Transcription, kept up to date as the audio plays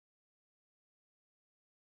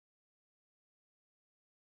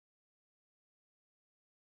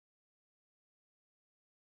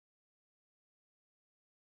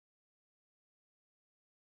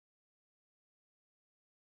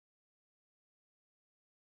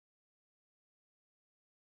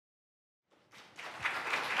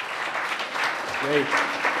Great.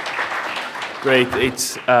 Great.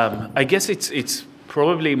 It's, I guess it's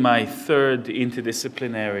probably my third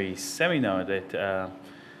interdisciplinary seminar that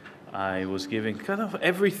I was giving. Kind of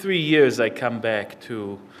every 3 years I come back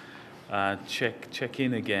to check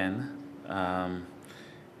in again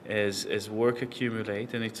as work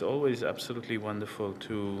accumulate, and it's always absolutely wonderful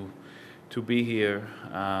to be here.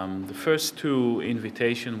 The first two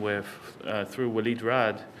invitations were through Walid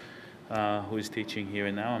Rad, who is teaching here,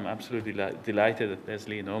 and now I'm absolutely delighted that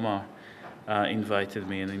Leslie and Omar invited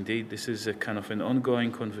me. And indeed, this is a kind of an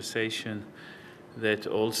ongoing conversation that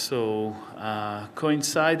also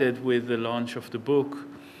coincided with the launch of the book,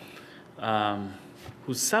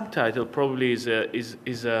 whose subtitle probably is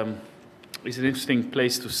an interesting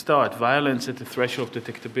place to start: Violence at the Threshold of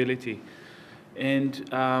Detectability.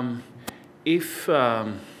 And if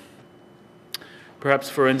perhaps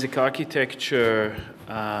forensic architecture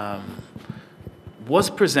was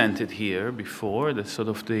presented here before, the sort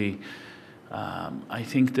of the I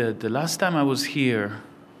think that the last time I was here,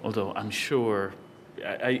 although I'm sure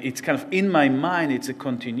it's kind of in my mind, it's a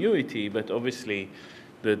continuity, but obviously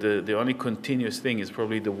the only continuous thing is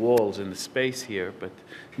probably the walls and the space here. But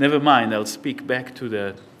never mind, I'll speak back to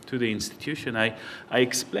the institution. I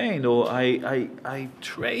explained, or I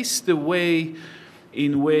traced the way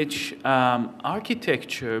in which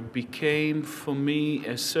architecture became for me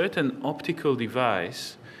a certain optical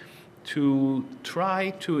device to try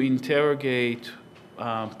to interrogate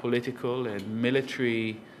political and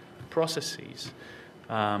military processes.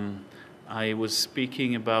 I was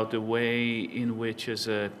speaking about the way in which, as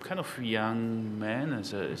a kind of young man,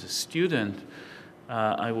 as a student,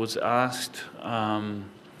 I was asked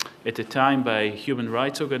at the time by a human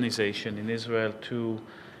rights organization in Israel to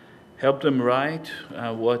help them write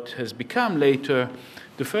what has become later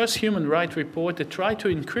the first human rights report that tried to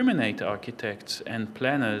incriminate architects and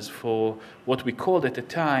planners for what we called at the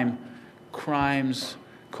time crimes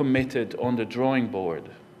committed on the drawing board.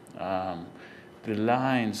 The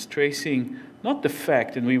lines tracing not the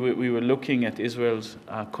fact, and we were looking at Israel's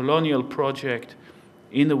colonial project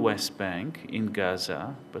in the West Bank, in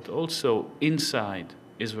Gaza, but also inside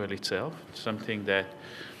Israel itself, something that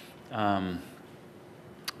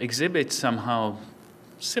exhibits somehow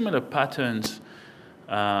similar patterns,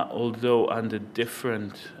 although under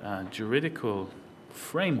different juridical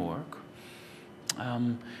framework.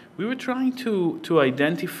 We were trying to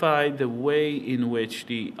identify the way in which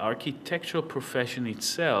the architectural profession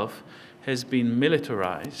itself has been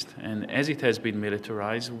militarized, and as it has been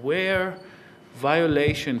militarized, where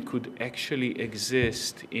violation could actually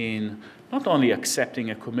exist in not only accepting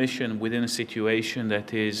a commission within a situation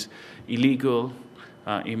that is illegal,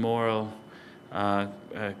 immoral,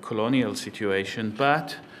 colonial situation,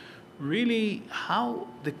 but really how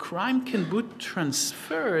the crime can be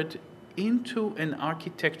transferred into an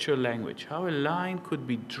architectural language, how a line could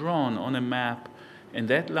be drawn on a map, and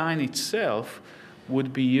that line itself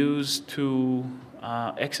would be used to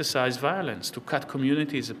exercise violence, to cut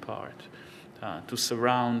communities apart, to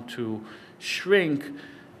surround, to shrink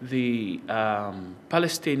the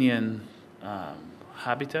Palestinian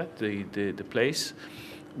habitat, the place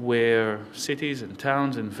where cities and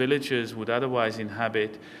towns and villages would otherwise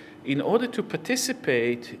inhabit, in order to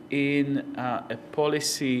participate in a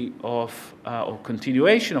policy of, or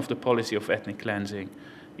continuation of the policy of ethnic cleansing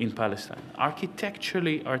in Palestine,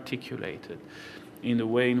 architecturally articulated in the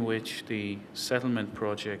way in which the settlement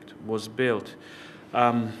project was built.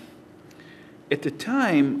 At the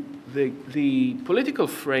time, the political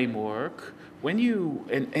framework, when you,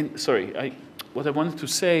 what I wanted to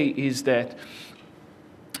say is that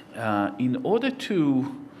in order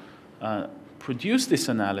to produce this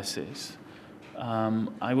analysis,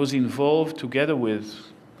 I was involved together with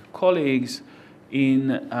colleagues in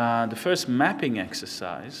the first mapping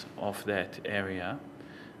exercise of that area.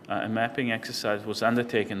 A mapping exercise was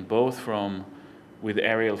undertaken both with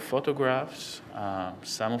aerial photographs,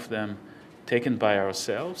 some of them taken by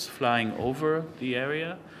ourselves, flying over the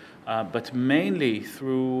area, but mainly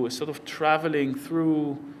through sort of traveling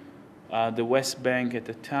through the West Bank at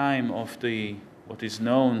the time of what is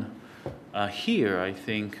known here, I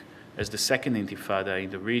think, as the second intifada in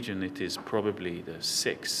the region. It is probably the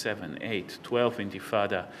 6th, 7th, 8th, 12th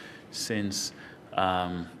intifada since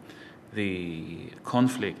the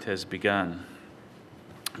conflict has begun.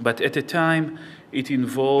 But at the time, it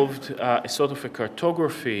involved a sort of a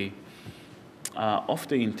cartography of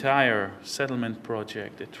the entire settlement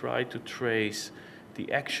project that tried to trace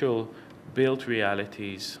the actual built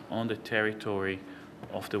realities on the territory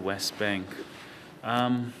of the West Bank.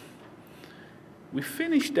 We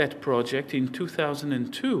finished that project in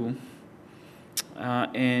 2002,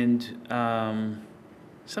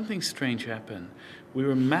 something strange happened. We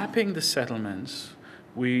were mapping the settlements.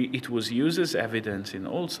 It was used as evidence in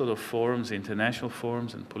all sort of forums, international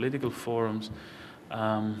forums and political forums.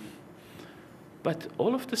 But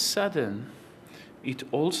all of a sudden, it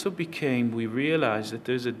also became, we realized that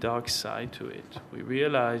there's a dark side to it. We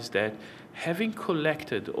realized that having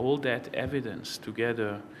collected all that evidence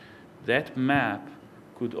together, that map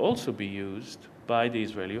could also be used by the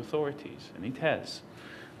Israeli authorities, and it has.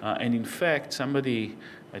 And in fact, somebody,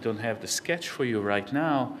 I don't have the sketch for you right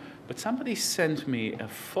now, but somebody sent me a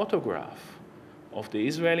photograph of the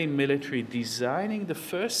Israeli military designing the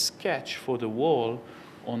first sketch for the wall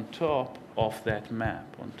on top of that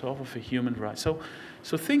map, on top of a human rights.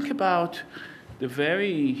 So think about the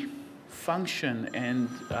very function and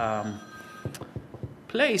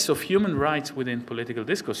place of human rights within political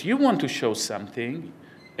discourse. You want to show something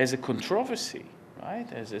as a controversy,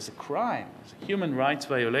 right? As a crime, as a human rights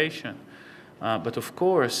violation. But of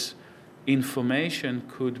course, information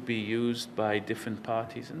could be used by different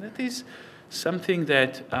parties. And that is something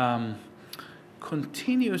that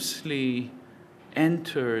continuously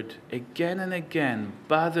entered again and again,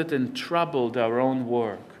 bothered and troubled our own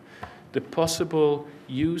work. The possible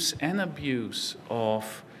use and abuse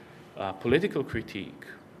of political critique,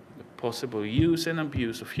 the possible use and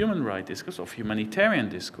abuse of human rights discourse, of humanitarian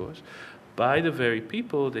discourse, by the very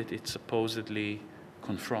people that it supposedly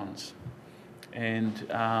confronts. And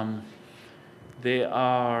there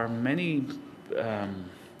are many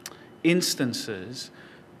instances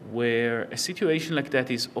where a situation like that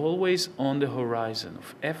is always on the horizon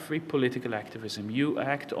of every political activism. You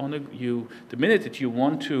act on the minute that you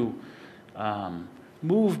want to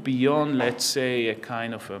move beyond, let's say, a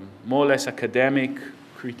kind of a more or less academic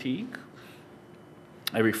critique,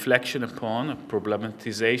 a reflection upon, a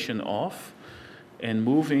problematization of, and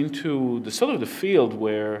move into the sort of the field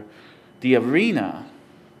where the arena,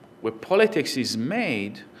 where politics is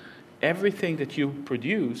made, everything that you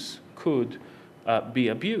produce could be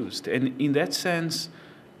abused. And in that sense,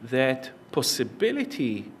 that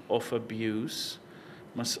possibility of abuse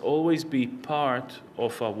must always be part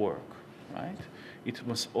of our work, right? It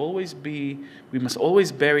must always be, we must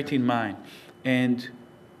always bear it in mind. And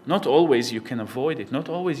not always you can avoid it, not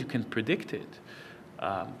always you can predict it,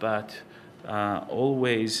 but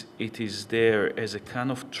always it is there as a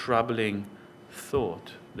kind of troubling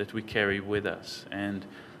thought that we carry with us. And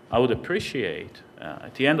I would appreciate,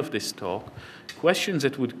 at the end of this talk, questions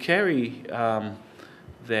that would carry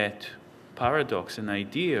that paradox and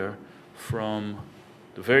idea from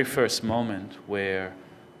the very first moment where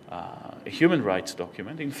a human rights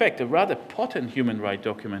document, in fact, a rather potent human rights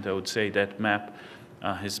document, I would say, that map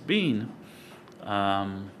has been,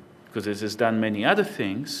 because it has done many other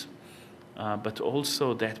things, but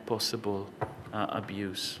also that possible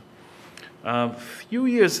abuse. A few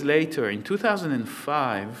years later, in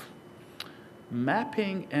 2005,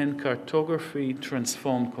 mapping and cartography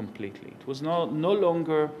transformed completely. It was no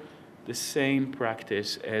longer the same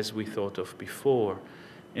practice as we thought of before.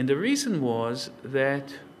 And the reason was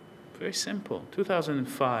that, very simple,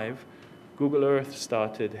 2005, Google Earth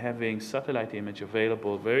started having satellite image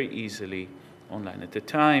available very easily online. At the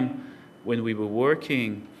time when we were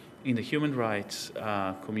working in the human rights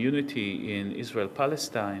community in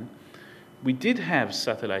Israel-Palestine, we did have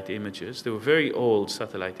satellite images. They were very old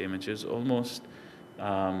satellite images, almost,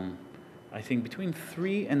 I think, between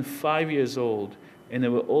 3 and 5 years old, and they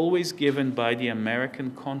were always given by the American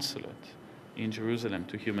consulate in Jerusalem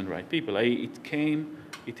to human rights people.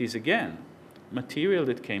 It is again, material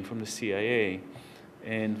that came from the CIA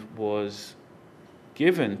and was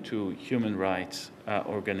given to human rights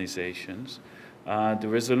organizations. The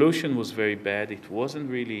resolution was very bad. It wasn't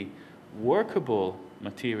really workable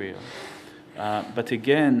material. But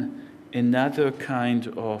again, another kind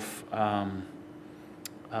of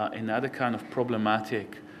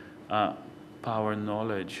problematic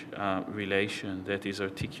power-knowledge relation that is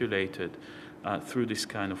articulated through this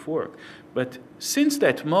kind of work. But since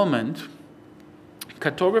that moment,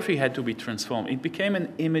 cartography had to be transformed. It became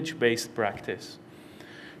an image-based practice.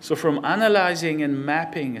 So from analyzing and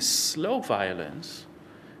mapping a slow violence,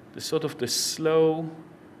 the slow,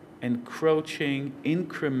 encroaching,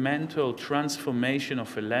 incremental transformation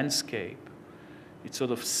of a landscape, it's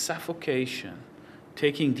sort of suffocation,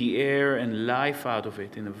 taking the air and life out of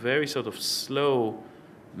it in a very sort of slow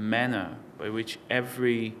manner by which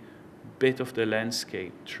every bit of the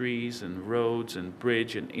landscape, trees and roads and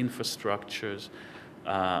bridge and infrastructures,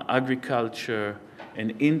 agriculture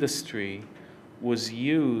and industry, was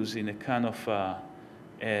used in a kind of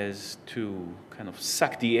as to kind of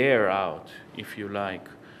suck the air out, if you like,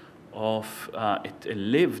 of a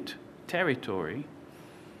lived territory,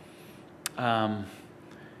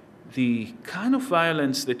 the kind of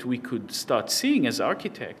violence that we could start seeing as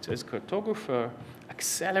architects, as cartographers,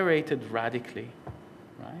 accelerated radically,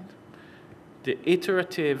 right? The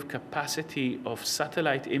iterative capacity of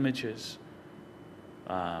satellite images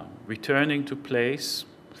returning to place,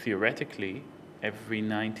 theoretically, every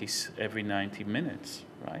 90 minutes,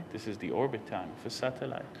 right? This is the orbit time of a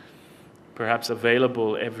satellite, perhaps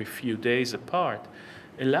available every few days apart,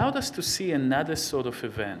 allowed us to see another sort of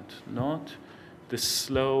event, not the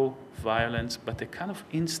slow violence, but a kind of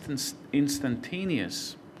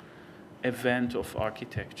instantaneous event of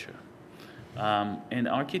architecture. And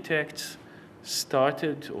architects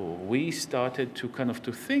started, or we started to kind of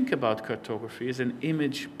to think about cartography as an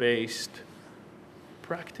image-based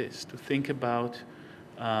practice, to think about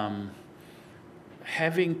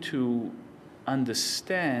having to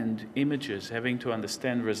understand images, having to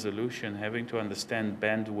understand resolution, having to understand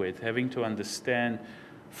bandwidth, having to understand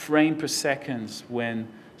frame per seconds when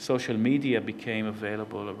social media became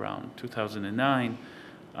available around 2009,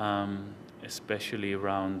 especially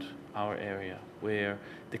around our area, where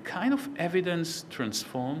the kind of evidence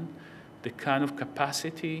transformed, the kind of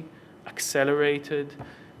capacity accelerated,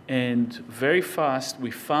 and very fast we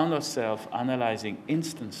found ourselves analyzing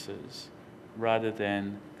instances rather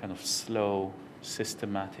than kind of slow,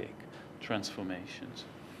 systematic transformations.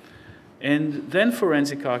 And then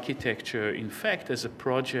forensic architecture, in fact, as a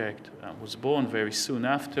project, was born very soon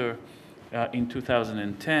after, in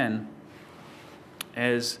 2010,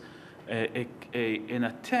 as an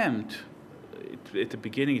attempt. At the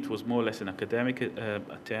beginning, it was more or less an academic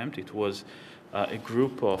attempt. It was a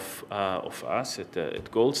group of us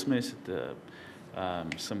at Goldsmiths,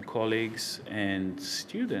 some colleagues and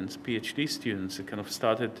students, PhD students, that kind of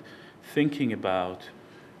started thinking about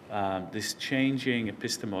this changing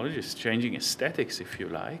epistemology, this changing aesthetics, if you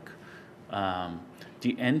like,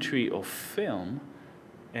 the entry of film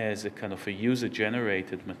as a kind of a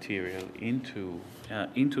user-generated material into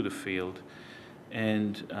the field,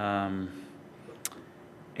 and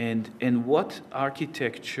what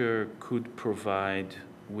architecture could provide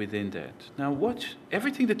within that. Now,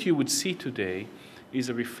 everything that you would see today is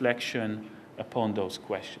a reflection upon those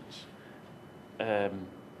questions.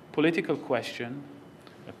 Political question,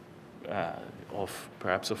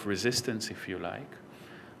 perhaps of resistance, if you like.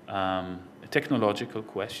 A technological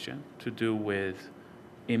question to do with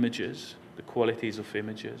images, the qualities of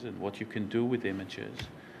images and what you can do with images.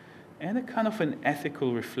 And a kind of an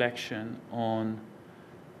ethical reflection on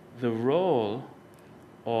the role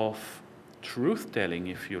of truth-telling,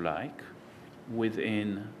 if you like,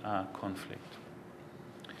 within conflict.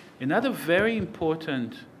 Another very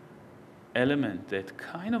important element that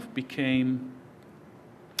kind of became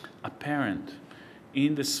apparent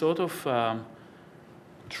in the sort of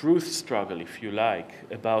truth struggle, if you like,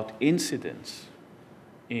 about incidents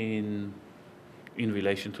in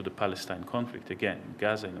relation to the Palestine conflict, again, in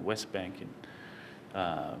Gaza, in the West Bank, in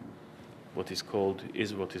what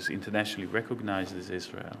is internationally recognized as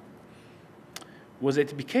Israel, was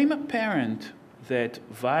that it became apparent that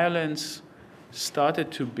violence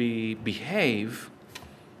started to behave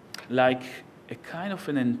like a kind of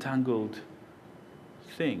an entangled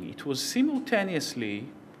thing. It was simultaneously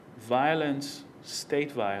violence,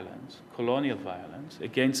 state violence, colonial violence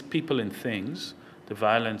against people and things, the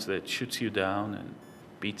violence that shoots you down and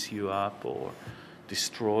beats you up or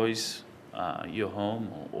destroys your home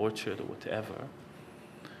or orchard or whatever,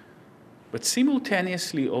 but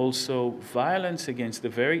simultaneously also violence against the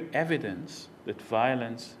very evidence that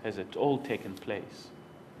violence has at all taken place,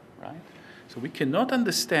 right? So we cannot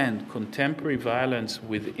understand contemporary violence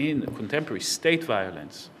contemporary state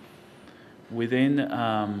violence within,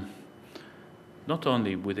 not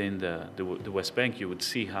only within the West Bank. You would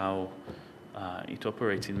see how it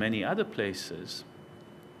operates in many other places,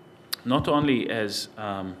 not only as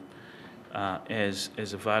a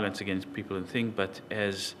violence against people and things, but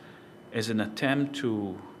as an attempt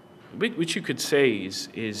to, which you could say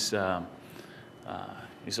is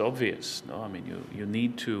obvious. No, I mean you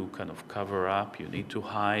need to kind of cover up, you need to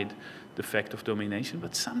hide the fact of domination,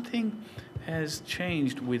 but something has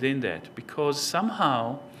changed within that, because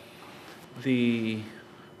somehow the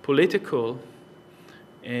political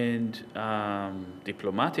and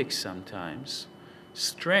diplomatic sometimes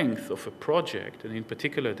strength of a project, and in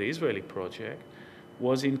particular the Israeli project,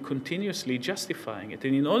 was in continuously justifying it.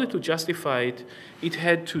 And in order to justify it, it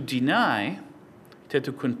had to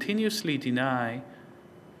continuously deny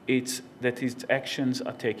that its actions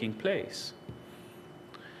are taking place.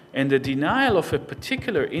 And the denial of a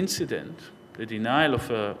particular incident the denial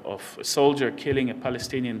of a soldier killing a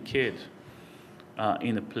Palestinian kid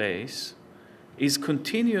in a place, is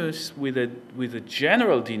continuous with a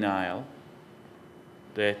general denial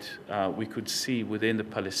that we could see within the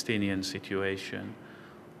Palestinian situation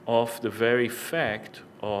of the very fact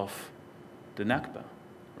of the Nakba,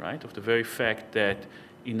 right? Of the very fact that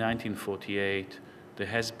in 1948 there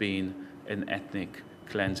has been an ethnic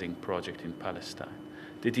cleansing project in Palestine.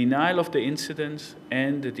 The denial of the incidents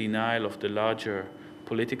and the denial of the larger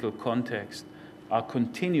political context are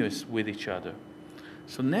continuous with each other.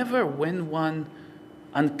 So never when one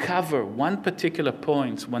uncover one particular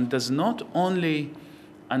point, one does not only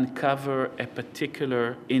uncover a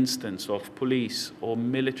particular instance of police or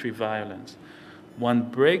military violence, one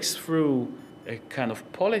breaks through a kind of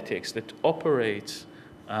politics that operates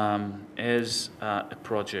as a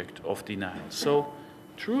project of denial. So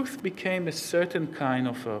truth became a certain kind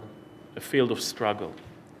of a field of struggle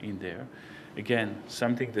in there. Again,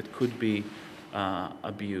 something that could be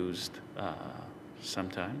abused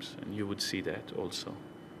sometimes, and you would see that also.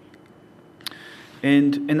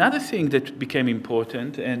 And another thing that became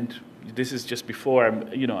important, and this is just before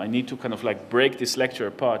I need to kind of like break this lecture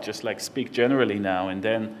apart, just like speak generally now and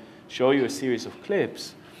then show you a series of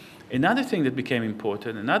clips. Another thing that became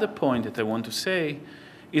important, another point that I want to say,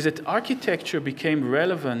 is that architecture became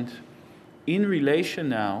relevant in relation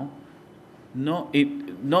now, not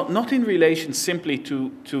in relation simply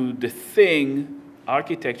to the thing,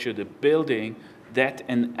 architecture, the building, that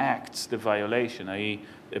enacts the violation, i.e.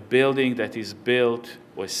 a building that is built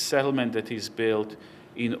or a settlement that is built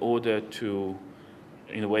in order to,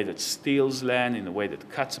 in a way that steals land, in a way that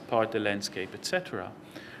cuts apart the landscape, etc.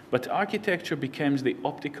 But architecture becomes the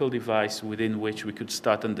optical device within which we could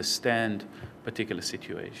start to understand particular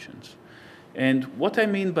situations. And what I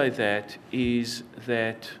mean by that is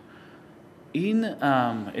that and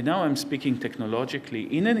now I'm speaking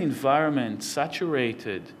technologically, in an environment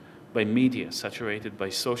saturated by media, saturated by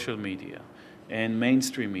social media and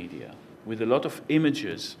mainstream media, with a lot of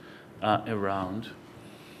images around,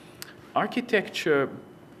 architecture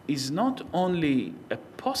is not only a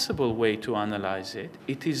possible way to analyze it,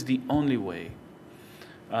 it is the only way.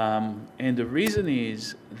 And the reason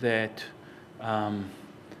is that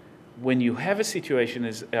when you have a situation,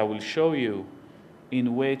 as I will show you,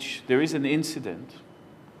 in which there is an incident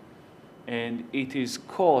and it is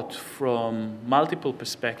caught from multiple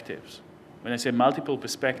perspectives. When I say multiple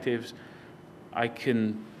perspectives, I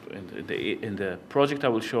can, in the project I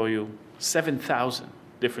will show you, 7,000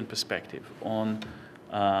 different perspectives on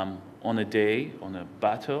a day, on a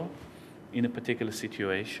battle, in a particular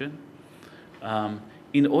situation.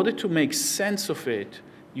 In order to make sense of it,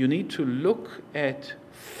 you need to look at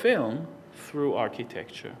film through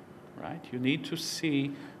architecture, right? You need to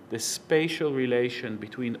see the spatial relation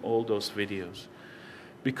between all those videos.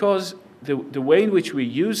 Because the way in which we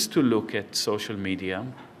used to look at social media,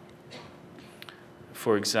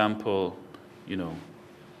 for example,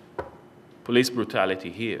 police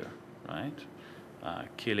brutality here, right?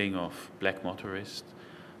 Killing of black motorists.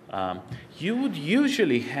 You would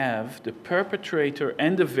usually have the perpetrator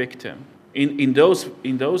and the victim in those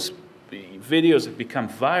videos that become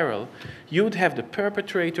viral. You would have the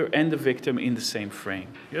perpetrator and the victim in the same frame.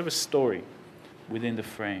 You have a story within the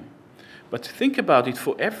frame. But think about it,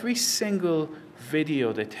 for every single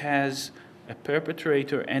video that has a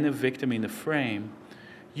perpetrator and a victim in the frame,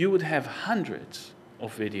 you would have hundreds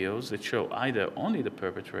of videos that show either only the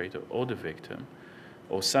perpetrator or the victim,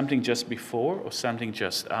 or something just before, or something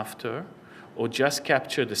just after, or just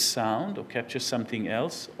capture the sound, or capture something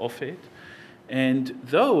else of it. And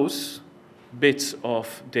those bits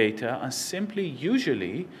of data are simply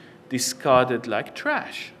usually discarded like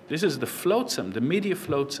trash. This is the flotsam, the media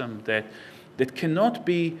flotsam that cannot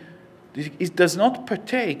be, it does not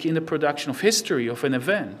partake in the production of history of an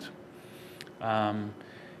event.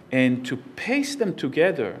 And to paste them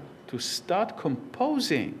together, to start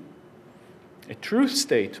composing a truth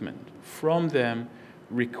statement from them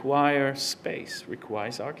requires space,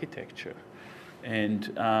 requires architecture.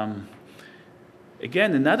 And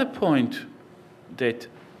again, another point that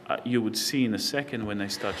you would see in a second when I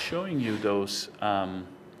start showing you those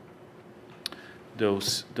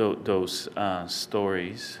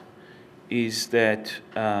stories is that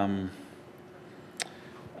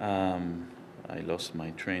I lost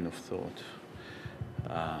my train of thought.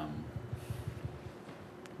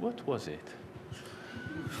 What was it?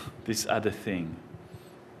 This other thing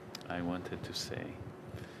I wanted to say.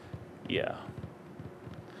 Yeah.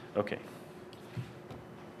 Okay.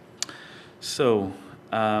 So,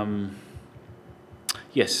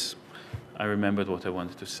 yes, I remembered what I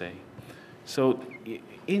wanted to say. So,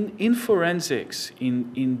 in forensics,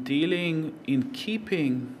 in dealing, in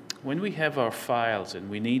keeping, when we have our files and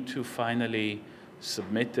we need to finally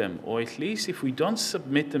submit them, or at least if we don't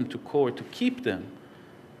submit them to court, to keep them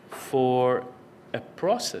for a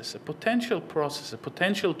process, a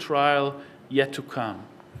potential trial yet to come,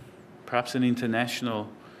 perhaps an international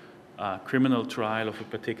criminal trial of a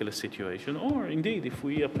particular situation, or indeed if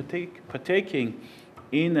we are partaking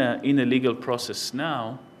in a legal process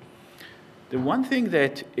now. The one thing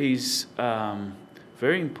that is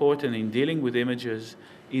very important in dealing with images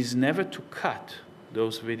is never to cut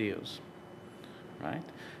those videos, right?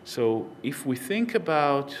 So if we think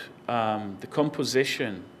about the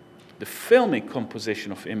composition, the filmic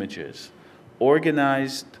composition of images,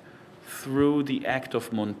 organized through the act of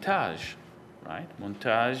montage, right?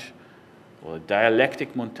 Montage, or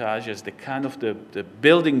dialectic montage, as the kind of the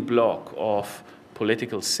building block of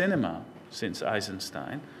political cinema since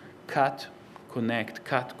Eisenstein. Cut, connect,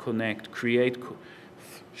 create,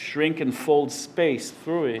 shrink and fold space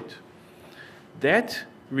through it. That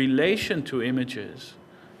relation to images,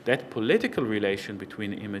 that political relation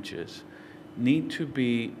between images, need to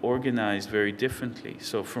be organized very differently.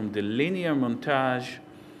 So from the linear montage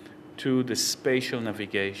to the spatial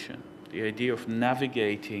navigation, the idea of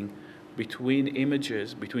navigating between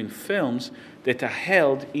images, between films that are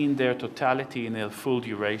held in their totality, in their full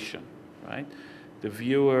duration, right? The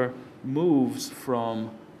viewer moves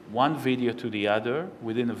from one video to the other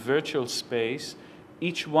within a virtual space.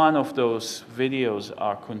 Each one of those videos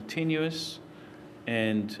are continuous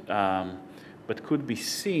and but could be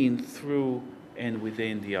seen through and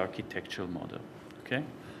within the architectural model, okay?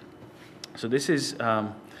 So this is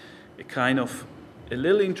a kind of a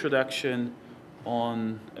little introduction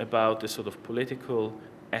on about the sort of political,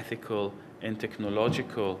 ethical, and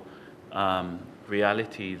technological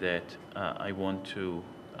reality that I want to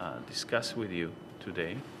discuss with you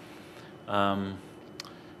today.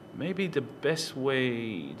 Maybe the best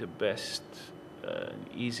way, the best,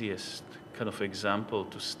 easiest kind of example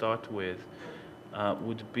to start with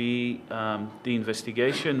would be the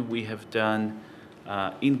investigation we have done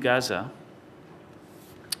in Gaza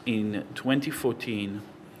in 2014,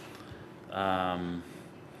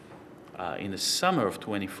 in the summer of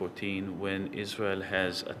 2014, when Israel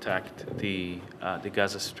has attacked the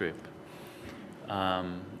Gaza Strip.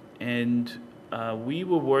 And we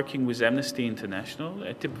were working with Amnesty International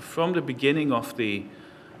from the beginning of the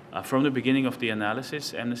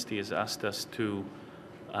analysis. Amnesty has asked us to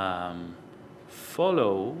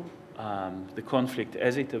follow the conflict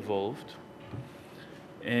as it evolved,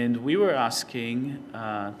 and we were asking,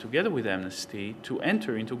 together with Amnesty, to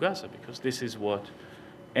enter into Gaza, because this is what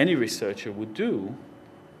any researcher would do,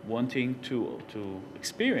 wanting to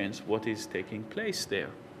experience what is taking place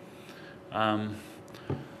there.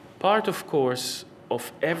 Part, of course,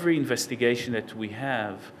 of every investigation that we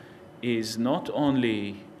have is not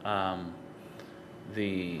only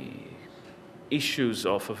the issues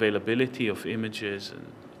of availability of images, and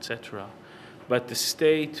etc., but the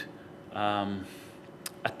state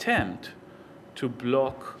attempt to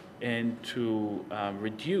block and to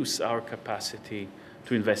reduce our capacity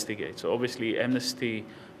to investigate. So obviously Amnesty,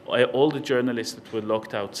 all the journalists that were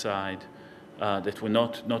locked outside, that were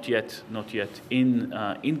not yet in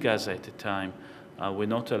Gaza at the time, were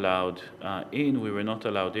not allowed in. We were not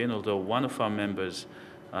allowed in, although one of our members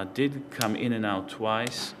did come in and out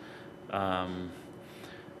twice.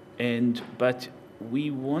 But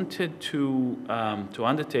we wanted to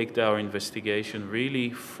undertake our investigation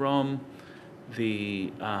really from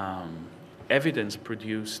the evidence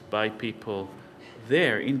produced by people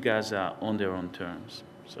there in Gaza on their own terms.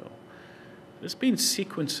 So there's been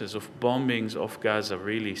sequences of bombings of Gaza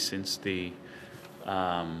really since the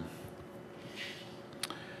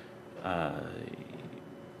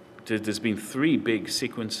there's been 3 big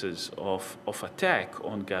sequences of attack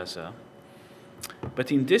on Gaza.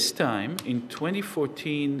 But in this time, in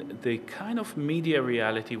 2014, the kind of media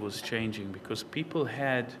reality was changing, because people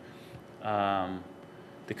had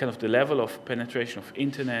the level of penetration of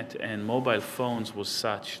internet and mobile phones was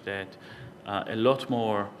such that a lot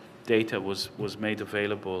more data was made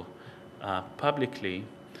available publicly.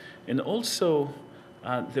 And also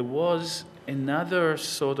there was another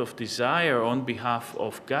sort of desire on behalf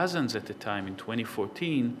of Gazans at the time in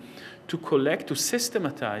 2014 to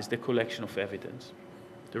systematize the collection of evidence.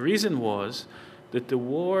 The reason was that the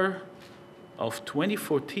war of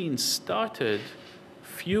 2014 started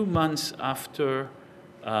few months after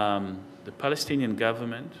the Palestinian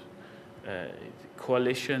government,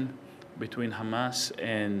 coalition between Hamas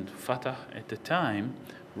and Fatah at the time,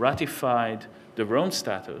 ratified the Rome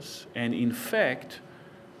Statute, and in fact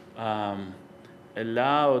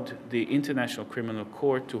allowed the International Criminal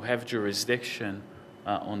Court to have jurisdiction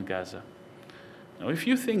on Gaza. Now, if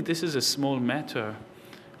you think this is a small matter,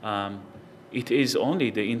 it is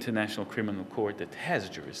only the International Criminal Court that has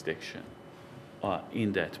jurisdiction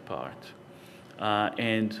in that part.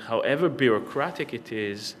 And however bureaucratic it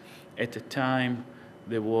is, at the time,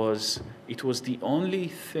 it was the only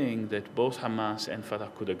thing that both Hamas and Fatah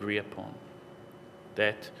could agree upon.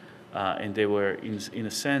 And they were, in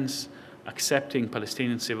a sense, accepting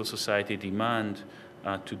Palestinian civil society demand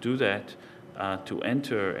to do that, to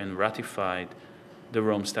enter and ratify the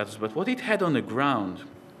Rome Statute. But what it had on the ground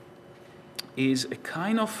is a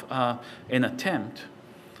kind of an attempt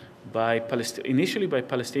initially by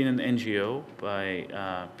Palestinian NGO, by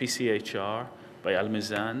PCHR, by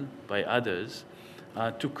Al-Mizan, by others,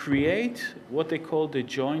 to create what they call the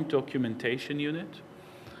Joint Documentation Unit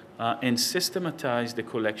and systematize the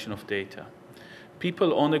collection of data.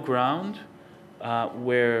 People on the ground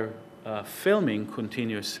were filming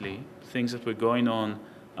continuously things that were going on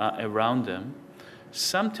around them,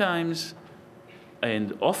 sometimes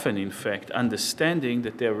and often, in fact, understanding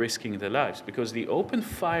that they're risking their lives. Because the open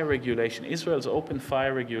fire regulation, Israel's open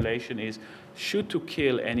fire regulation is shoot to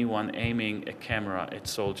kill anyone aiming a camera at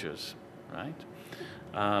soldiers, right?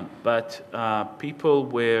 But people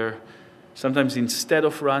were sometimes instead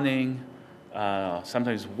of running,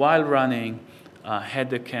 sometimes while running,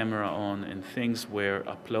 had the camera on, and things were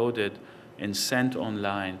uploaded and sent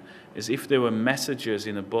online as if there were messages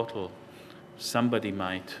in a bottle somebody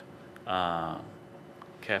might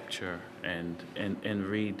capture and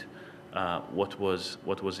read what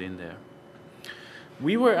was in there.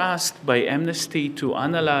 We were asked by Amnesty to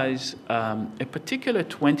analyze a particular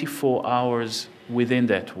 24 hours within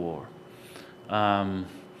that war.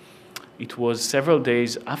 It was several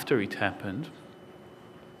days after it happened.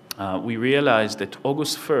 We realized that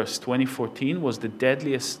August 1st, 2014 was the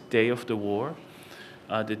deadliest day of the war,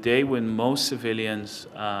 the day when most civilians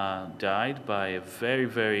died by a very,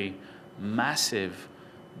 very massive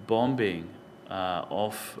bombing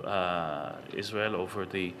of Israel over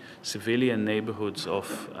the civilian neighborhoods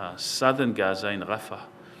of southern Gaza in Rafah.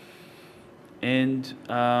 And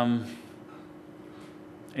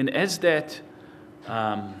as that,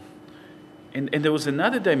 and there was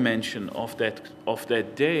another dimension of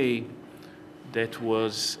that day that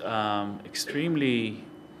was extremely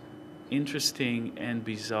interesting and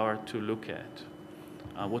bizarre to look at.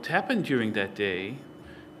 What happened during that day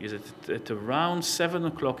is that at around 7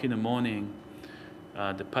 o'clock in the morning,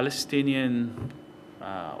 the Palestinian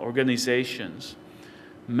organizations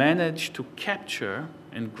managed to capture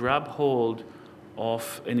and grab hold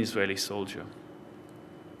of an Israeli soldier.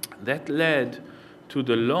 That led to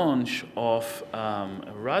the launch of a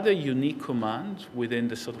rather unique command within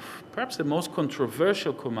the sort of, perhaps the most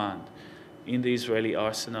controversial command in the Israeli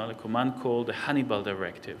arsenal, a command called the Hannibal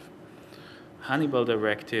Directive. Hannibal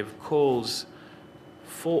Directive calls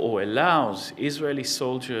for or allows Israeli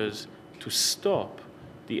soldiers to stop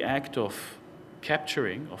the act of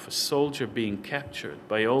capturing, of a soldier being captured,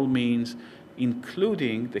 by all means,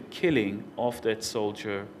 including the killing of that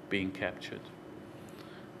soldier being captured.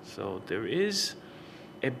 So there is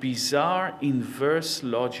a bizarre inverse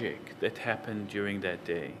logic that happened during that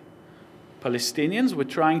day. Palestinians were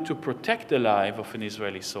trying to protect the life of an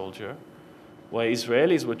Israeli soldier, while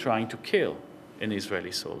Israelis were trying to kill an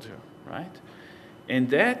Israeli soldier, right? And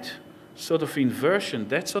that sort of inversion,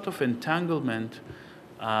 that sort of entanglement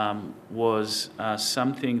was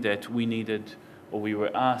something that we needed, or we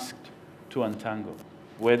were asked to untangle.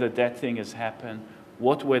 Whether that thing has happened,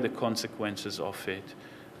 what were the consequences of it,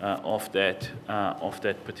 of that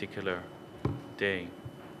particular day.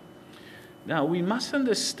 Now, we must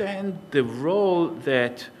understand the role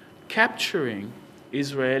that capturing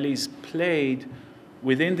Israelis played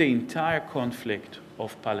within the entire conflict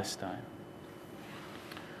of Palestine.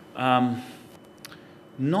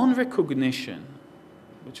 Non-recognition,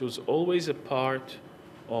 which was always a part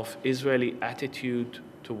of Israeli attitude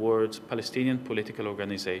towards Palestinian political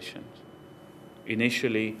organizations.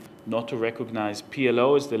 Initially, not to recognize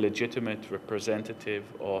PLO as the legitimate representative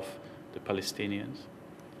of the Palestinians.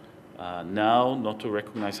 Now, not to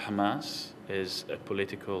recognize Hamas as a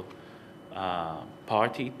political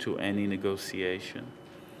party to any negotiation.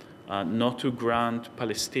 Not to grant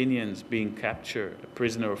Palestinians being captured a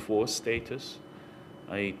prisoner of war status.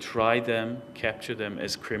 Try them, capture them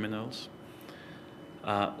as criminals.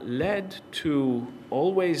 Led to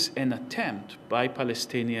always an attempt by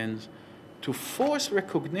Palestinians to force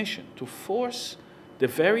recognition, to force the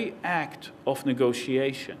very act of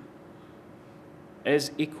negotiation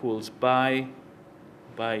as equals by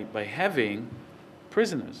having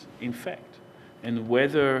prisoners, in fact. and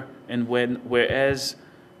whether and when, whereas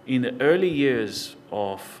in the early years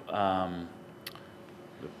of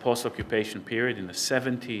the post-occupation period in the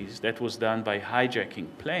 70s, that was done by hijacking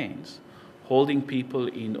planes, holding people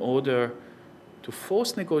in order to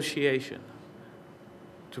force negotiation,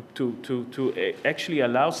 to actually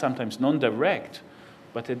allow sometimes non-direct,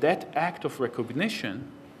 but that act of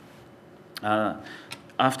recognition,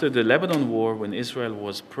 after the Lebanon War, when Israel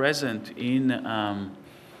was present in,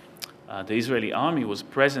 the Israeli army was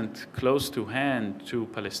present close to hand to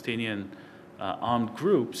Palestinian armed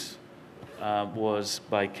groups, was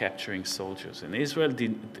by capturing soldiers. And Israel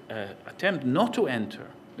did attempt not to enter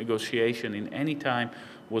negotiation in any time,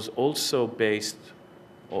 was also based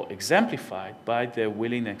or exemplified by their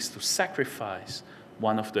willingness to sacrifice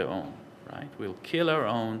one of their own, right? We'll kill our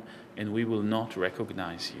own and we will not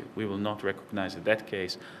recognize you. We will not recognize, in that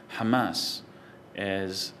case, Hamas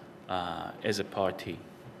as a party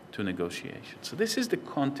to negotiation. So this is the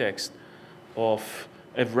context of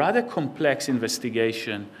a rather complex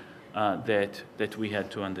investigation that we had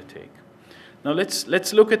to undertake. Now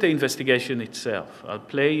let's look at the investigation itself. I'll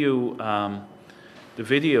play you the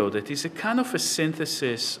video that is a kind of a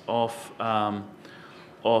synthesis of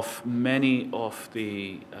many of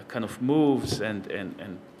the kind of moves and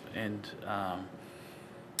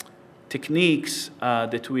techniques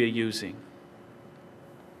that we are using.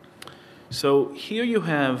 So here you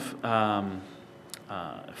have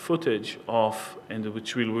footage of, and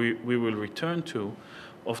which we will return to,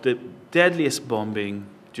 of the deadliest bombing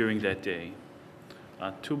during that day.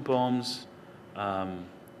 2 bombs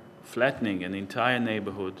flattening an entire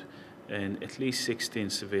neighborhood, and at least 16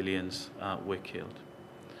 civilians were killed.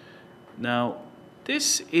 Now,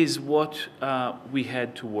 this is what we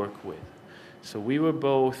had to work with. So we were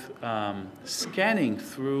both scanning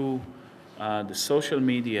through the social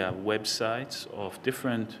media websites of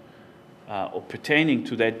different, or pertaining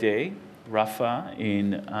to that day, Rafah,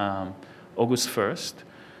 in August 1st.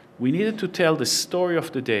 We needed to tell the story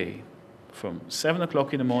of the day from 7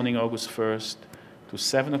 o'clock in the morning, August 1st, to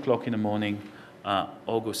 7 o'clock in the morning,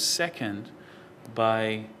 August 2nd,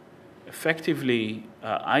 by effectively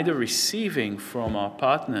either receiving from our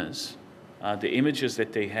partners the images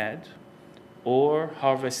that they had, or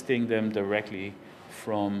harvesting them directly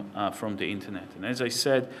from the internet. And as I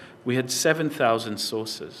said, we had 7,000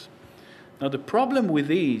 sources. Now the problem with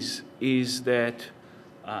these is that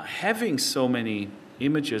having so many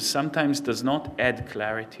images sometimes does not add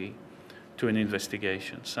clarity to an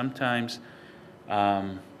investigation. Sometimes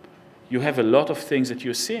you have a lot of things that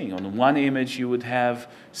you're seeing. On one image, you would have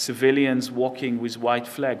civilians walking with white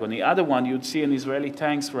flag. On the other one, you'd see an Israeli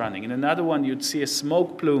tanks running. In another one, you'd see a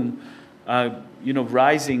smoke plume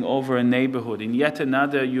rising over a neighborhood. In yet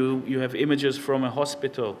another, you have images from a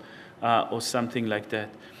hospital or something like that.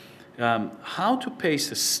 How to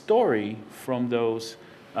pace a story from those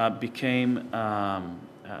became a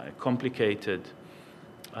complicated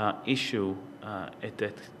issue at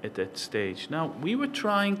that stage. Now, we were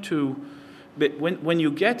trying to, but when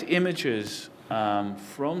you get images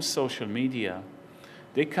from social media,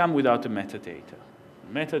 they come without the metadata.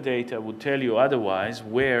 Metadata would tell you otherwise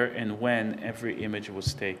where and when every image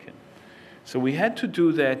was taken. So we had to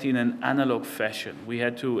do that in an analog fashion. We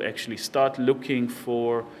had to actually start looking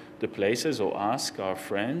for the places, or ask our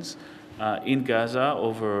friends in Gaza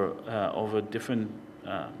over different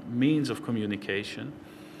means of communication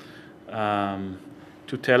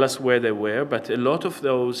to tell us where they were, but a lot of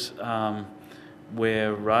those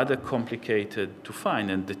were rather complicated to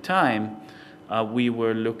find. And at the time, we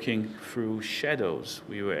were looking through shadows.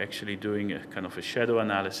 We were actually doing a kind of a shadow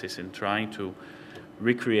analysis and trying to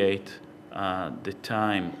recreate the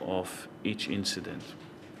time of each incident.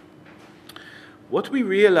 What we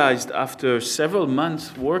realized after several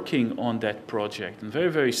months working on that project, and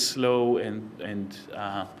very, very slow, and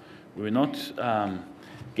we were not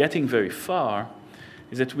getting very far,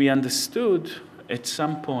 is that we understood at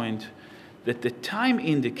some point that the time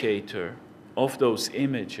indicator of those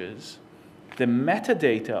images, the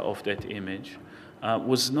metadata of that image,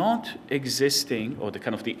 was not existing, or the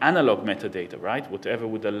kind of the analog metadata, right? Whatever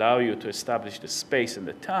would allow you to establish the space and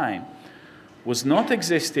the time, was not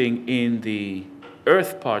existing in the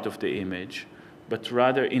earth part of the image, but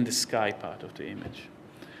rather in the sky part of the image.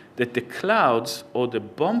 That the clouds, or the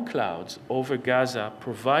bomb clouds over Gaza,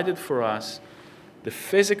 provided for us the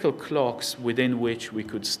physical clocks within which we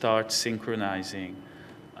could start synchronizing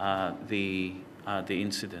the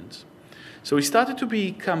incidents. So we started to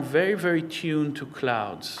become very, very tuned to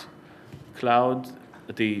clouds.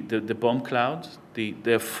 The bomb clouds,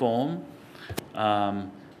 their form,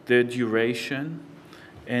 their duration,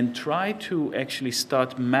 and try to actually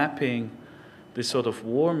start mapping the sort of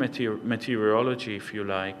war meteorology, if you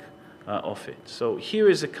like, of it. So here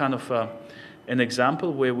is a kind of an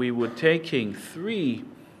example where we were taking 3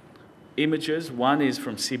 images. One is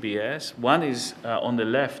from CBS. One is on the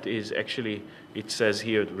left is actually, it says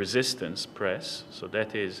here, Resistance Press. So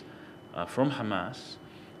that is from Hamas.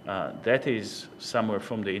 That is somewhere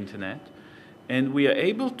from the internet. And we are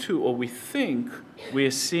able to, or we think, we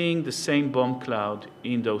are seeing the same bomb cloud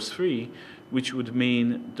in those 3, which would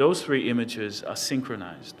mean those 3 images are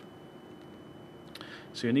synchronized.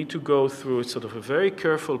 So you need to go through sort of a very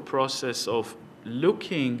careful process of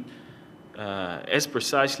looking as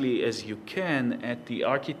precisely as you can at the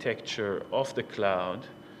architecture of the cloud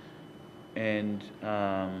and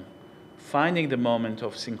finding the moment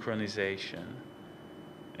of synchronization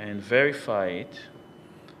and verify it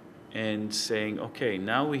and saying, okay,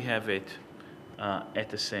 now we have it at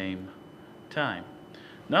the same time.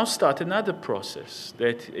 Now start another process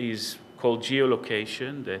that is called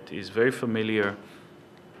geolocation, that is very familiar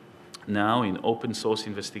now in open source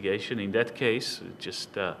investigation. In that case,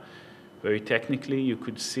 just very technically, you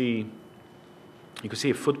could see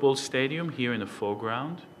a football stadium here in the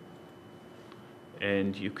foreground,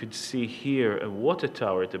 and you could see here a water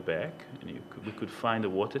tower at the back, and we could find a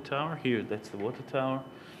water tower here. That's the water tower.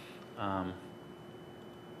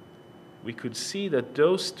 We could see that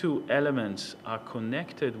those 2 elements are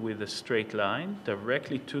connected with a straight line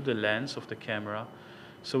directly to the lens of the camera.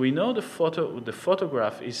 So we know the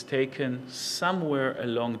photograph is taken somewhere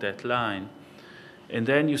along that line. And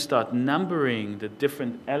then you start numbering the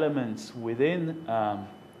different elements within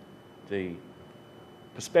the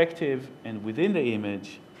perspective and within the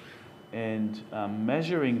image and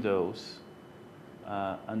measuring those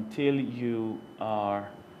until you are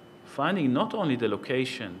finding not only the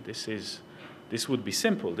location. This would be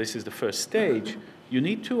simple. This is the first stage. You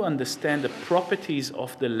need to understand the properties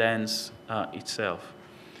of the lens itself,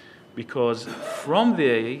 because from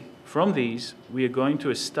these we are going to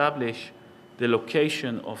establish the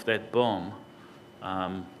location of that bomb.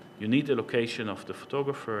 You need the location of the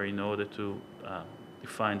photographer in order to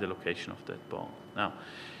define the location of that bomb. Now,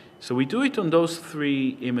 so we do it on those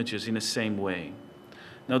 3 images in the same way.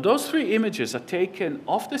 Now, those 3 images are taken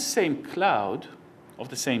of the same cloud, of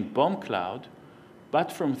the same bomb cloud,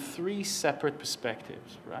 but from 3 separate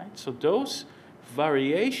perspectives, right? So those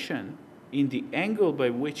variation in the angle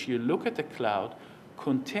by which you look at the cloud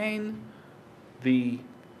contain the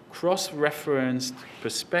cross-referenced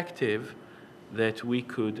perspective that we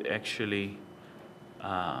could actually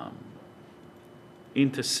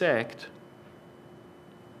intersect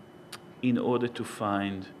in order to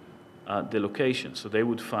find the location. So they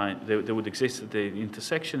would exist at the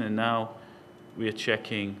intersection, and now we are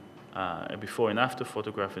checking a before and after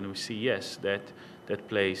photograph, and we see, yes, that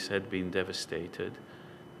place had been devastated,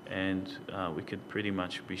 and we could pretty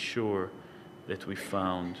much be sure that we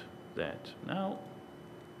found that. Now,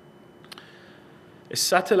 a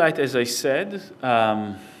satellite, as I said,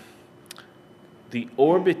 the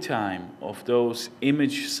orbit time of those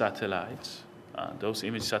image satellites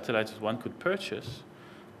one could purchase,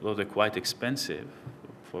 although they're quite expensive,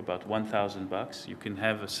 for about $1,000, you can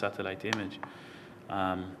have a satellite image.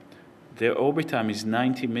 Their orbit time is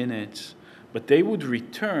 90 minutes, but they would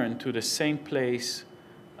return to the same place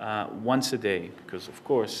once a day, because of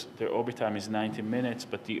course their orbit time is 90 minutes,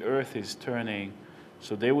 but the Earth is turning,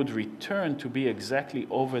 so they would return to be exactly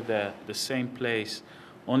over the same place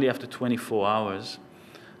only after 24 hours.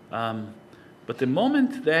 But the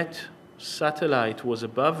moment that satellite was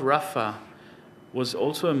above Rafah was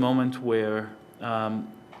also a moment where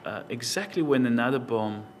exactly when another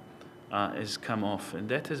bomb has come off, and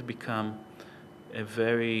that has become a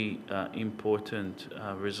very important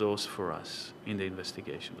resource for us in the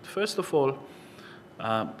investigation. But first of all,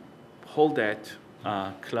 hold that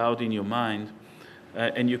cloud in your mind,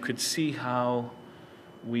 and you could see how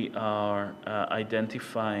we are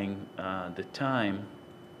identifying the time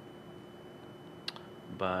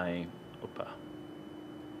by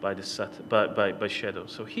shadow.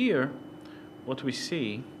 So here, what we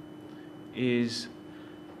see is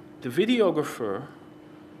the videographer,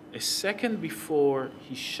 a second before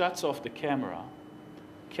he shuts off the camera,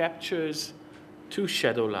 captures 2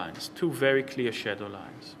 shadow lines, 2 very clear shadow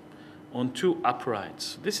lines on 2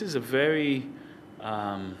 uprights. This is a very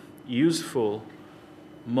useful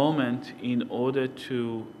moment in order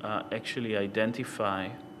to actually identify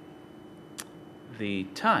the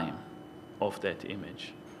time of that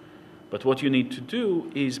image. But what you need to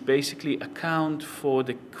do is basically account for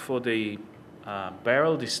the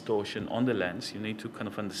barrel distortion on the lens. You need to kind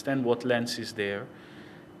of understand what lens is there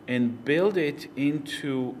and build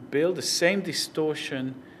the same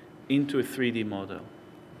distortion into a 3D model,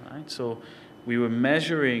 right? So we were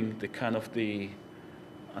measuring the kind of the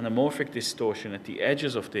anamorphic distortion at the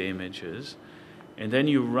edges of the images, and then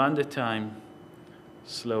you run the time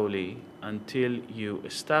slowly until you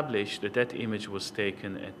establish that that image was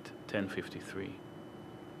taken at 10:53.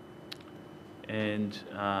 And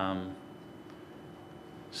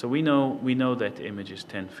so we know that image is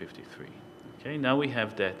 10:53. Okay, now we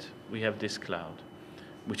have this cloud,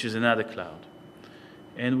 which is another cloud.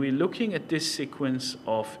 And we're looking at this sequence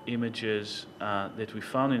of images that we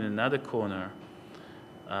found in another corner.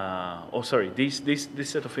 This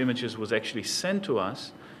set of images was actually sent to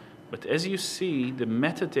us, but as you see, the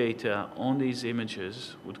metadata on these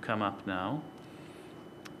images would come up now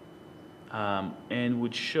and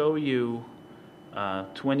would show you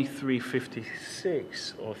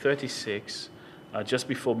 23:56 or 36 just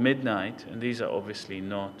before midnight, and these are obviously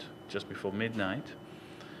not just before midnight.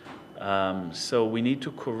 So we need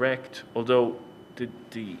to correct, although the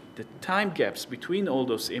time gaps between all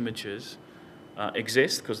those images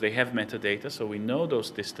exist because they have metadata, so we know those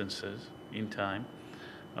distances in time,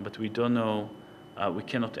 but we don't know, we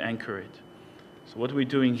cannot anchor it. So what we're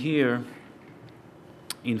doing here,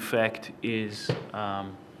 in fact, is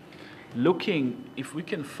looking if we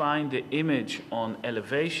can find the image on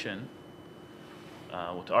elevation,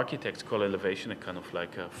 what architects call elevation, a kind of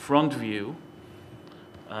like a front view,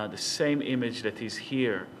 the same image that is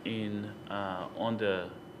here on the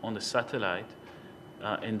satellite,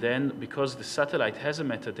 and then because the satellite has a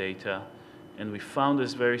metadata, and we found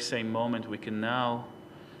this very same moment, we can now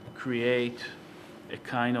create a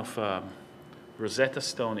kind of Rosetta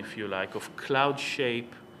Stone, if you like, of cloud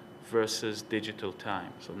shape versus digital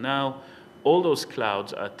time. So now all those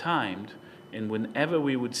clouds are timed, and whenever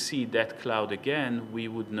we would see that cloud again, we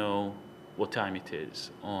would know what time it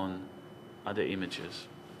is on other images.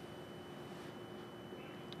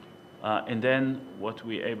 And then what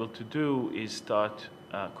we're able to do is start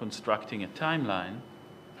constructing a timeline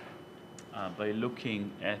by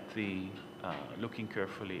looking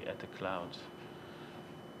carefully at the clouds.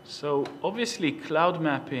 So obviously, cloud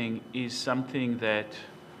mapping is something that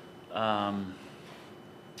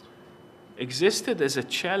existed as a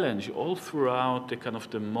challenge all throughout the kind of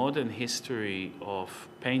the modern history of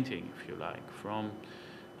painting, if you like, from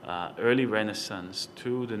early Renaissance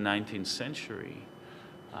to the 19th century.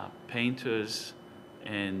 Painters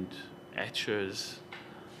and etchers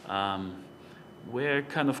were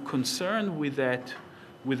kind of concerned with that,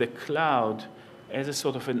 with a cloud as a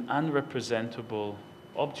sort of an unrepresentable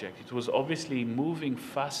object. It was obviously moving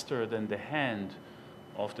faster than the hand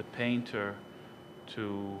of the painter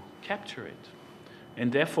to capture it.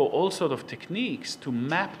 And therefore, all sort of techniques to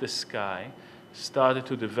map the sky started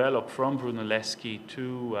to develop from Brunelleschi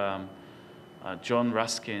to John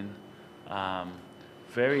Ruskin,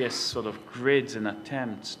 various sort of grids and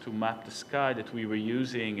attempts to map the sky that we were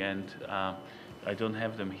using, and I don't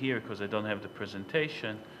have them here because I don't have the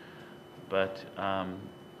presentation, but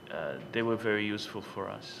they were very useful for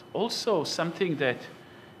us. Also, something that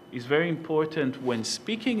is very important when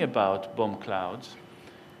speaking about bomb clouds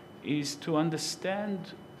is to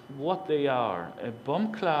understand what they are. A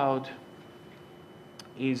bomb cloud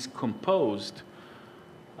is composed,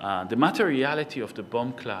 the materiality of the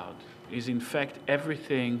bomb cloud is in fact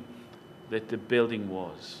everything that the building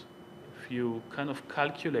was. If you kind of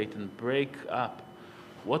calculate and break up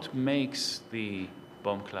what makes the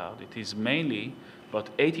bomb cloud, it is mainly about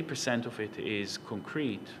 80% of it is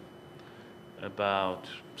concrete, about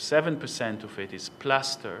 7% of it is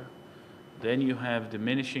plaster, then you have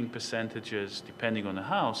diminishing percentages, depending on the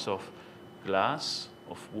house, of glass,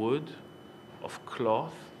 of wood, of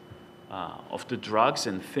cloth, of the drugs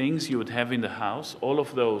and things you would have in the house. All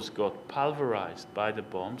of those got pulverized by the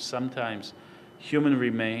bomb, sometimes human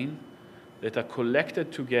remain that are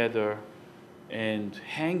collected together and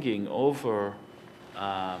hanging over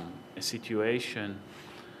a situation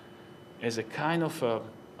as a kind of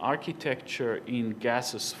architecture in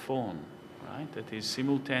gaseous form, right? That is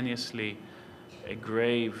simultaneously a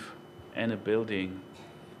grave and a building.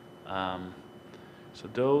 So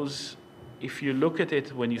those, if you look at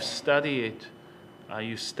it, when you study it,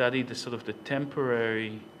 you study the sort of the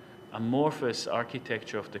temporary amorphous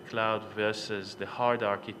architecture of the cloud versus the hard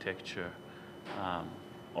architecture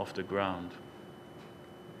of the ground.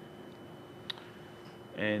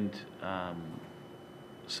 And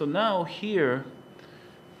so now here,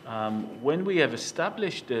 when we have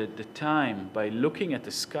established the time by looking at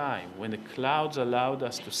the sky, when the clouds allowed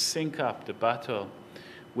us to sync up the battle,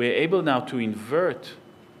 we're able now to invert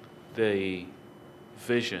the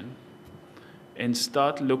vision and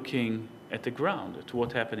start looking at the ground, at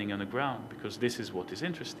what's happening on the ground, because this is what is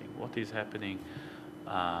interesting. What is happening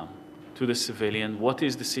to the civilian? What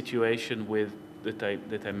is the situation with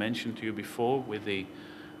that I mentioned to you before with the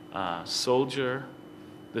soldier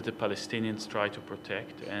that the Palestinians try to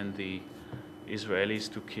protect and the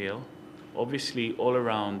Israelis to kill? Obviously, all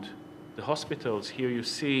around the hospitals, here you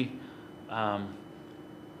see an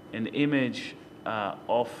image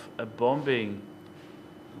of a bombing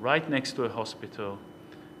right next to a hospital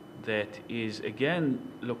that is, again,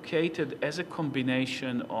 located as a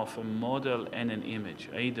combination of a model and an image.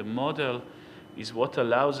 The model is what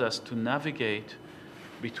allows us to navigate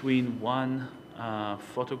between one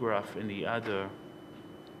photograph and the other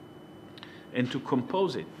and to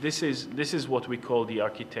compose it. This is what we call the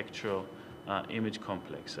architectural image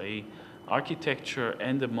complex. Architecture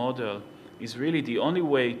and the model is really the only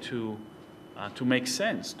way to make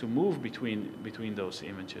sense, to move between those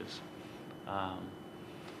images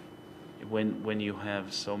when you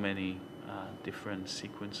have so many different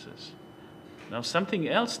sequences. Now, something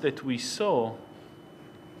else that we saw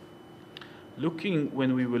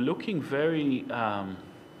when we were looking very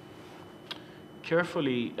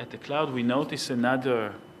carefully at the cloud, we noticed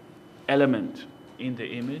another element in the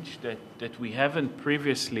image that we haven't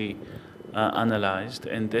previously analyzed,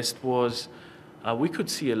 and this was we could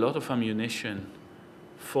see a lot of ammunition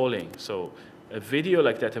falling. So a video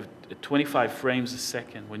like that of 25 frames a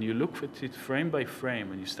second, when you look at it frame by frame,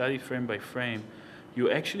 when you study frame by frame, you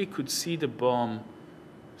actually could see the bomb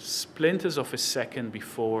splinters of a second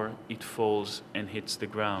before it falls and hits the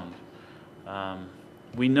ground.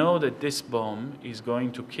 We know that this bomb is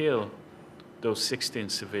going to kill those 16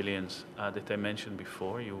 civilians that I mentioned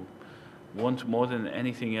before. You want more than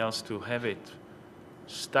anything else to have it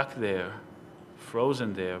stuck there,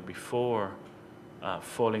 frozen there before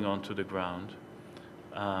falling onto the ground.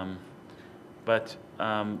 But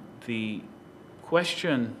the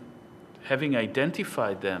question, having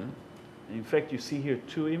identified them, in fact, you see here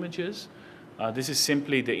two images. This is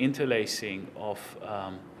simply the interlacing of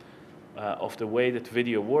the way that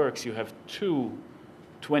video works. You have two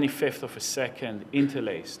 25th of a second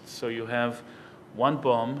interlaced. So you have one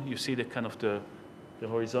bomb. You see the kind of the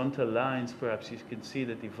horizontal lines, perhaps you can see,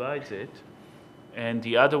 that divides it. And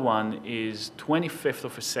the other one is 25th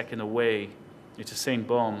of a second away. It's the same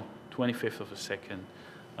bomb, 25th of a second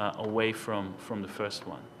away from the first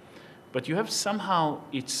one. But you have somehow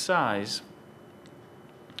its size,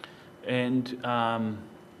 and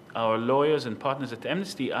our lawyers and partners at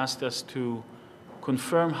Amnesty asked us to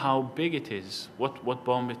confirm how big it is, what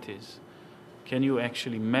bomb it is. Can you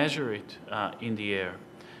actually measure it in the air?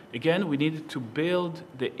 Again, we needed to build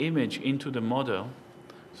the image into the model.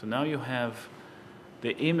 So now you have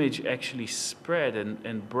the image actually spread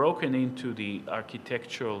and broken into the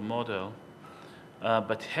architectural model.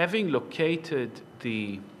 But having located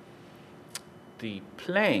the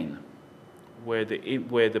plane where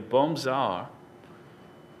the bombs are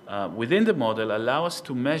within the model, allow us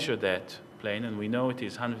to measure that plane, and we know it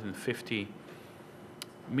is 150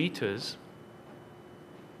 meters,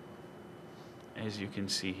 as you can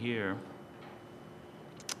see here,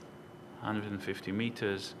 150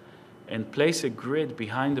 meters, and place a grid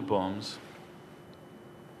behind the bombs,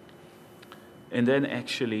 and then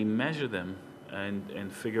actually measure them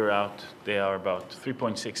and figure out they are about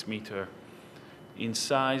 3.6 meter in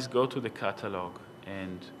size, go to the catalog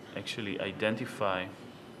and actually identify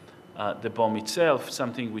the bomb itself,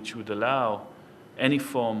 something which would allow any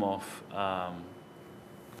form of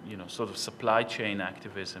sort of supply chain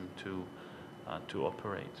activism to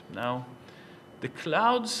operate. Now, the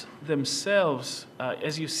clouds themselves,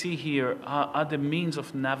 as you see here, are the means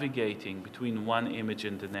of navigating between one image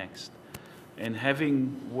and the next. And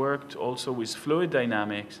having worked also with fluid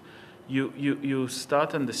dynamics, you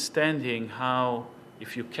start understanding how,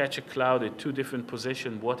 if you catch a cloud at two different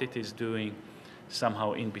positions, what it is doing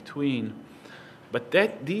somehow in between. But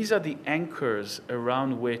these are the anchors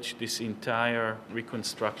around which this entire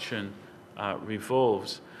reconstruction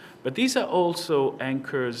revolves. But these are also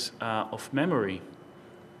anchors of memory,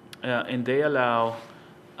 and they allow,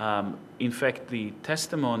 in fact, the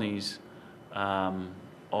testimonies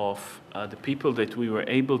of the people that we were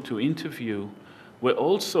able to interview were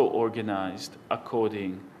also organized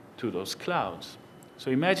according to those clouds.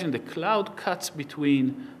 So imagine the cloud cuts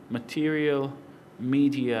between material,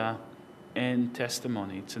 media, and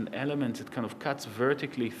testimony. It's an element that kind of cuts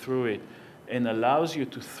vertically through it and allows you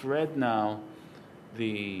to thread now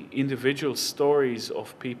the individual stories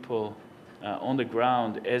of people on the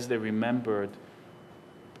ground as they remembered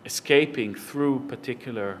escaping through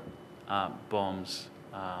particular bombs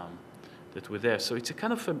that were there. So it's a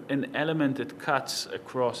kind of an element that cuts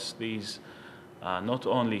across these, not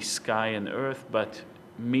only sky and earth, but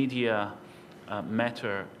media,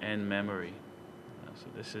 matter, and memory. So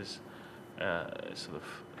this is sort of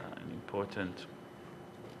an important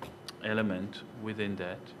element within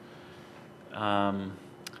that.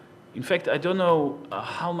 In fact, I don't know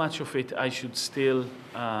how much of it I should still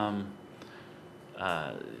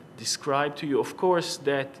describe to you. Of course,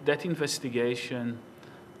 that investigation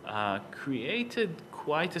created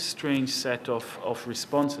quite a strange set of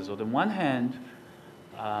responses. On the one hand,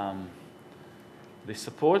 the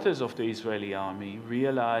supporters of the Israeli army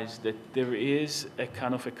realized that there is a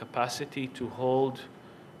kind of a capacity to hold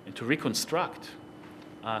and to reconstruct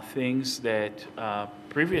things that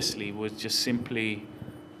previously was just simply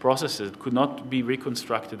processes that could not be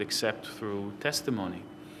reconstructed except through testimony.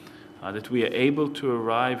 That we are able to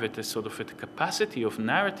arrive at a sort of a capacity of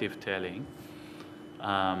narrative telling,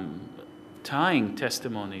 tying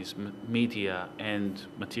testimonies, media, and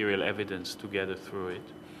material evidence together through it.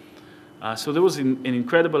 So there was an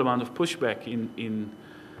incredible amount of pushback.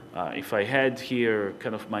 If I had here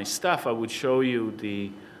kind of my stuff, I would show you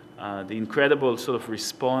the incredible sort of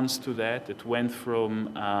response to that. It went from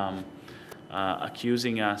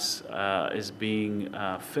accusing us as being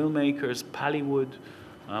filmmakers, Pallywood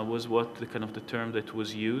was what the kind of the term that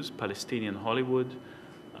was used, Palestinian Hollywood,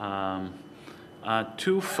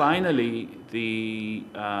 to finally the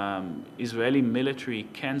Israeli military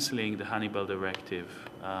canceling the Hannibal Directive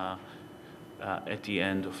at the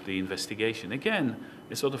end of the investigation. Again,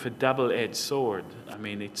 it's sort of a double-edged sword. I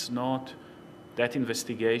mean, it's not, that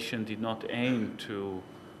investigation did not aim to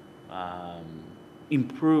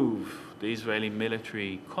improve the Israeli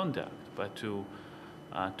military conduct, but to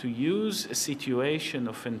use a situation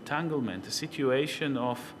of entanglement, a situation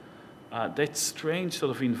of that strange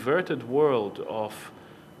sort of inverted world of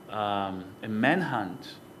a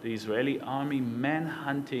manhunt, the Israeli army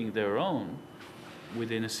manhunting their own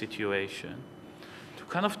within a situation,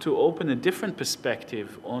 to open a different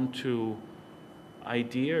perspective onto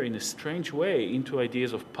idea in a strange way, into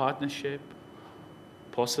ideas of partnership,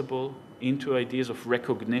 possible, into ideas of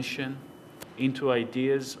recognition, into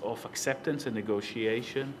ideas of acceptance and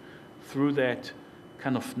negotiation through that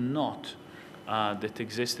kind of knot that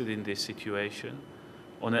existed in this situation.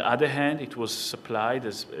 On the other hand, it was supplied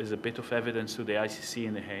as a bit of evidence to the ICC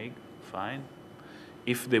in The Hague. Fine.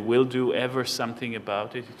 If they will do ever something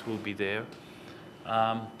about it, it will be there.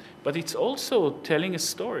 But it's also telling a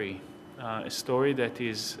story that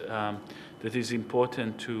is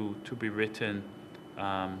important to be written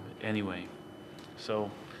anyway.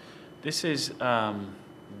 So this is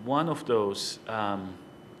one of those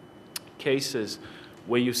cases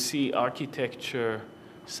where you see architecture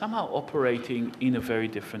somehow operating in a very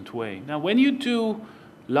different way. Now, when you do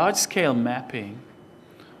large-scale mapping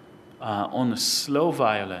on a slow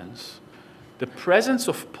violence, the presence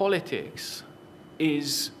of politics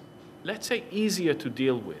is, let's say, easier to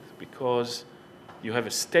deal with because you have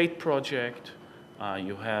a state project,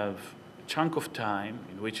 you have a chunk of time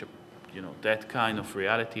in which that kind of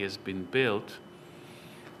reality has been built.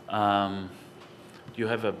 You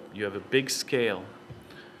have a big scale.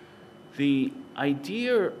 The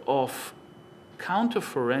idea of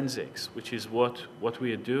counter-forensics, which is what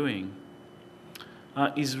we are doing,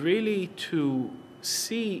 is really to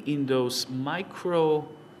see in those micro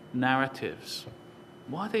narratives.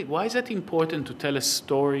 Why is it important to tell a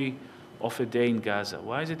story of a day in Gaza?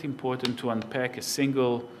 Why is it important to unpack a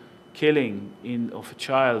single killing of a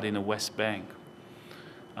child in the West Bank?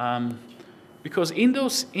 Because in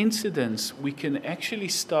those incidents, we can actually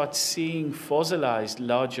start seeing fossilized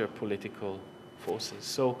larger political forces.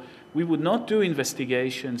 So we would not do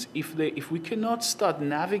investigations if we cannot start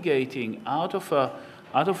navigating out of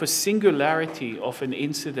a singularity of an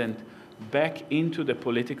incident back into the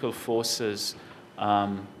political forces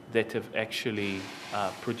that have actually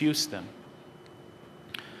produced them.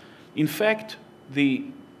 In fact, the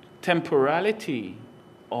temporality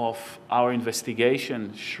of our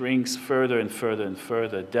investigation shrinks further and further and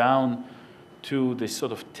further down to this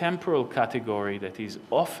sort of temporal category that is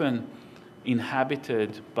often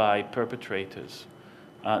inhabited by perpetrators,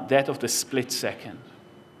 that of the split second,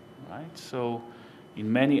 right? So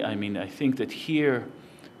I think that here,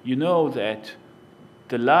 you know that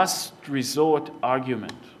the last resort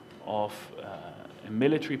argument of a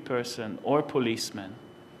military person or policeman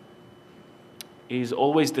is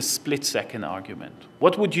always the split-second argument.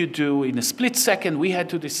 What would you do in a split second? We had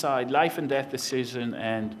to decide life and death decision,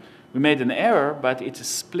 and we made an error, but it's a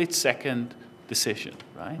split-second decision,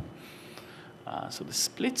 right? So the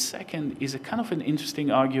split second is a kind of an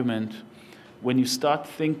interesting argument when you start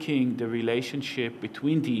thinking the relationship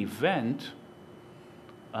between the event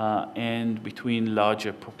and between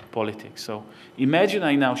larger politics. So imagine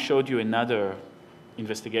I now showed you another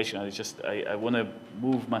investigation. I want to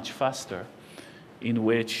move much faster, in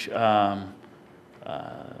which an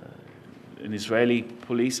Israeli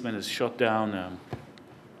policeman has shot down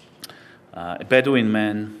a Bedouin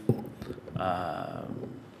man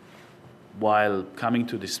while coming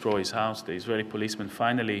to destroy his house. The Israeli policeman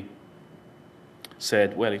finally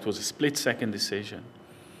said, well, it was a split-second decision.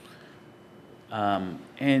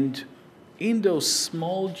 And in those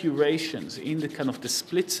small durations, in the kind of the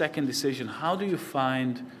split-second decision, how do you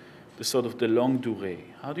find the sort of the longue durée?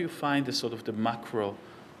 How do you find the sort of the macro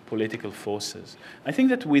political forces? I think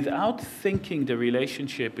that without thinking the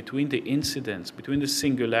relationship between the incidents, between the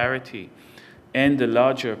singularity and the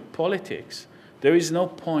larger politics, there is no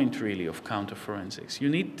point really of counterforensics.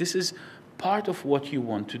 This is part of what you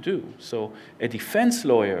want to do. So a defense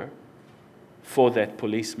lawyer for that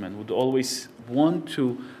policeman would always want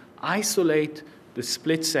to isolate the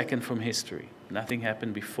split second from history. Nothing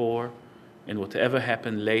happened before, and whatever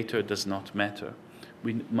happened later does not matter.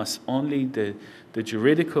 We must only, the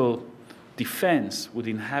juridical defense would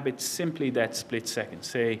inhabit simply that split second.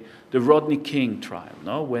 Say, the Rodney King trial,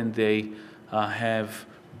 no? When they have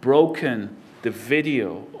broken the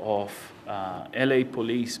video of LA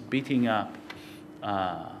police beating up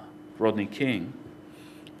Rodney King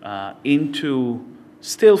into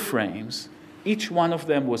still frames. Each one of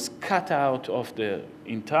them was cut out of the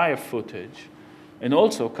entire footage and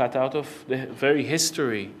also cut out of the very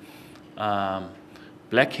history,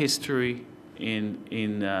 black history in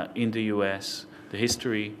the US, the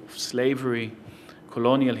history of slavery,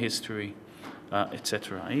 colonial history,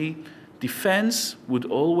 etc. Defense would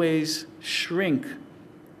always shrink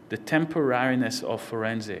the temporariness of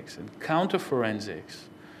forensics, and counter-forensics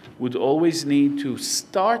would always need to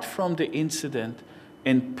start from the incident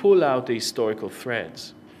and pull out the historical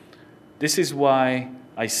threads. This is why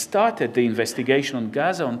I started the investigation on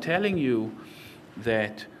Gaza on telling you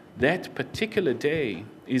that that particular day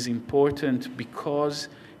is important because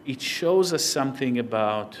it shows us something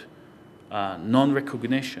about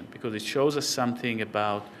non-recognition, because it shows us something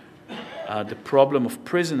about the problem of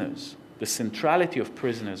prisoners, the centrality of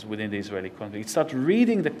prisoners within the Israeli conflict. It starts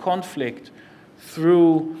reading the conflict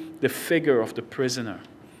through the figure of the prisoner,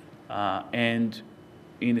 and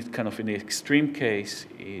in the extreme case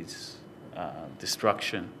is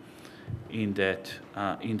destruction in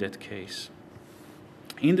that case.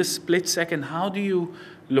 In the split second, how do you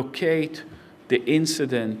locate the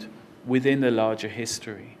incident within the larger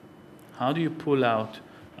history? How do you pull out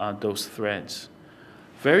those threads?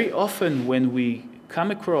 Very often when we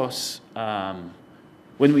come across,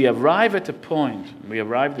 when we arrive at a point, we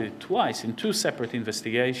arrived at it twice in two separate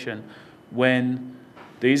investigations, when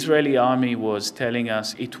the Israeli army was telling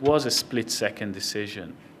us it was a split-second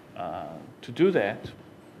decision to do that,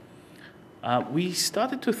 we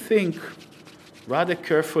started to think rather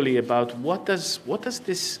carefully about what does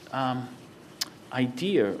this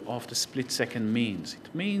idea of the split second means.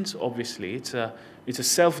 It means, obviously, it's a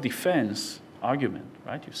self-defense argument,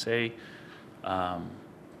 right? You say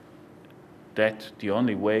that the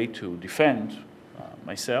only way to defend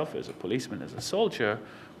myself as a policeman, as a soldier,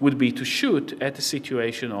 would be to shoot at a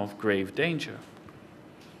situation of grave danger,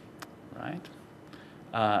 right?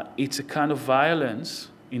 It's a kind of violence,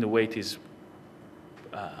 in a way it is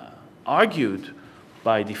argued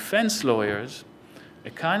by defense lawyers, a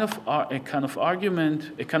kind of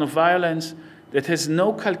argument, a kind of violence that has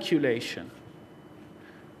no calculation,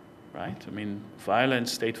 right? I mean,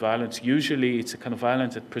 violence, state violence, usually it's a kind of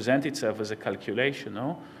violence that presents itself as a calculation,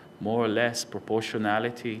 no? More or less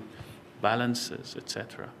proportionality, balances,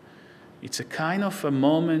 etc. It's a kind of a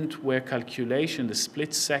moment where calculation, the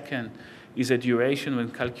split second, is a duration when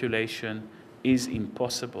calculation is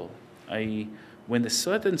impossible, i.e., when the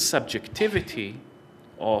certain subjectivity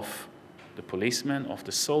of the policeman, of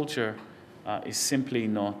the soldier, is simply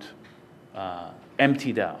not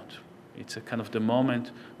emptied out. It's a kind of the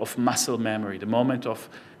moment of muscle memory, the moment of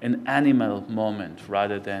an animal moment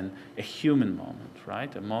rather than a human moment,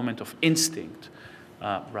 right? A moment of instinct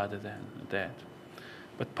rather than that.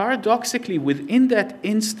 But paradoxically, within that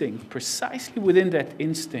instinct, precisely within that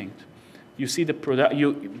instinct, you see the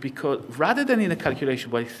because rather than in a calculation,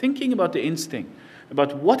 by thinking about the instinct,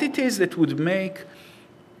 about what it is that would make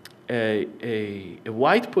a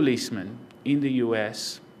white policeman in the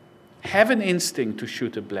US have an instinct to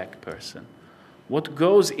shoot a black person, what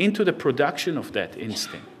goes into the production of that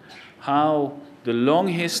instinct, how the long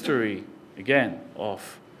history, again,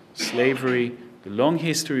 of slavery, the long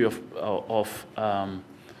history of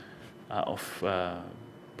of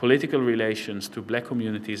political relations to black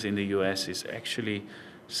communities in the US is actually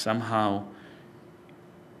somehow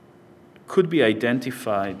could be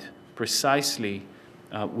identified precisely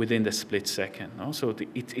within the split second. No? So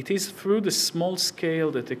it is through the small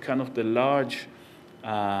scale that the kind of the large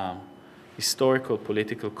historical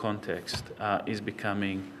political context is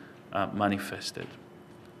becoming manifested.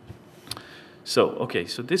 So, okay,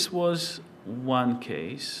 so this was one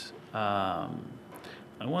case. I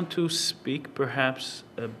want to speak perhaps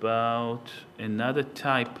about another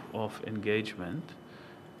type of engagement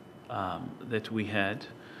that we had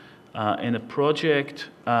in a project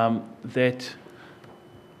that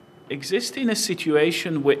exists in a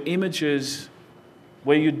situation where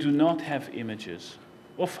where you do not have images.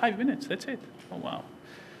 Oh, 5 minutes, that's it. Oh, wow.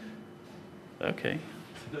 Okay.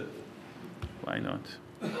 Why not?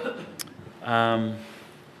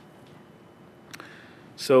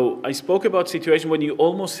 So I spoke about situation when you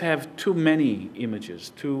almost have too many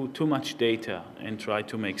images, too much data, and try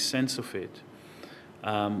to make sense of it.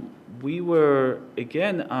 We were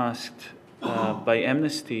again asked by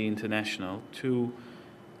Amnesty International to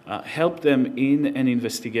help them in an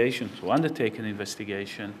investigation, to undertake an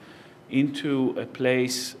investigation into a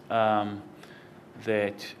place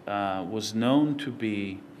that was known to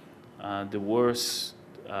be the worst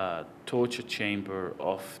torture chamber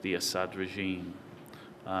of the Assad regime.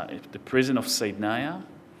 The prison of Saydnaya,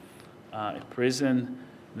 a prison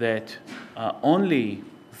that only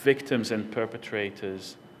victims and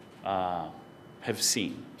perpetrators have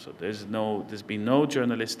seen. So there's been no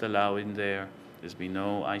journalist allowed in there. There's been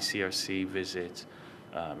no ICRC visits,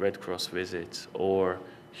 Red Cross visits, or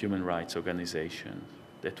human rights organizations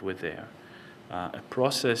that were there. A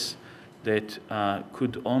process that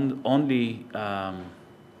could only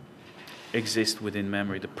exist within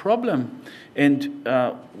memory. The problem and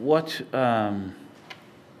the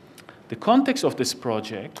context of this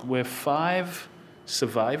project were 5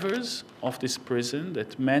 survivors of this prison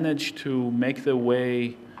that managed to make their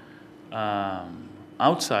way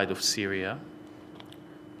outside of Syria.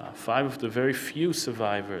 5 of the very few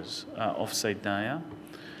survivors of Saydnaya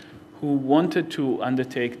who wanted to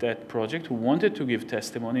undertake that project, who wanted to give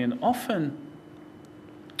testimony, and often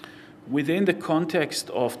within the context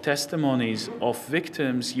of testimonies of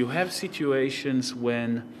victims, you have situations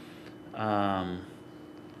when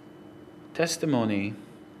testimony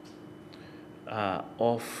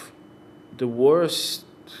of the worst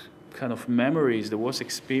kind of memories, the worst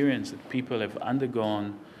experience that people have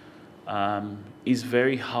undergone is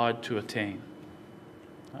very hard to attain.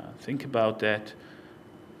 Think about that.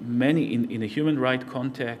 Many, in a human rights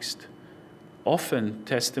context, often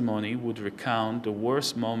testimony would recount the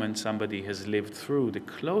worst moment somebody has lived through. The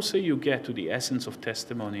closer you get to the essence of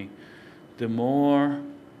testimony, the more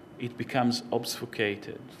it becomes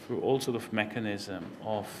obfuscated through all sort of mechanism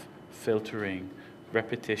of filtering,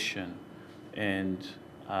 repetition, and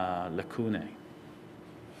lacunae.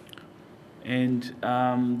 And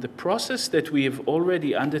the process that we have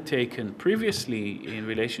already undertaken previously in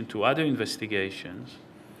relation to other investigations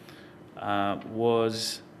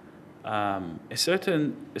was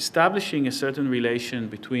establishing a certain relation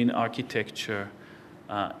between architecture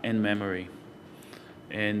and memory,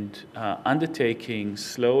 and undertaking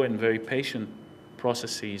slow and very patient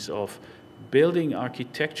processes of building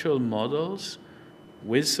architectural models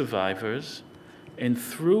with survivors, and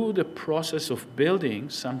through the process of building,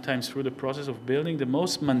 sometimes through the process of building the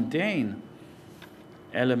most mundane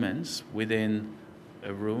elements within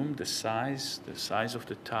a room, the size of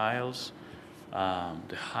the tiles,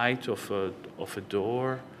 the height of a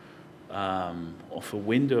door, of a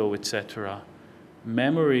window, etc.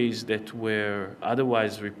 Memories that were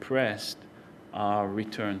otherwise repressed are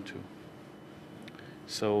returned to.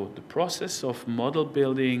 So the process of model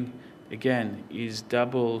building, again, is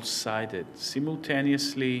double-sided.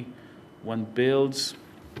 Simultaneously, one builds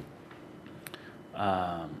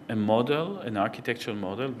a model, an architectural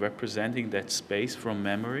model representing that space from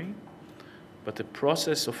memory, but the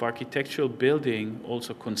process of architectural building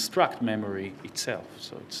also construct memory itself.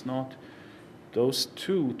 So it's not, those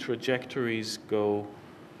two trajectories go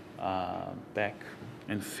back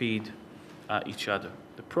and feed each other.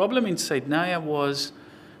 The problem in Saydnaya was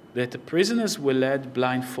that the prisoners were led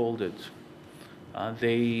blindfolded.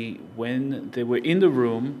 When they were in the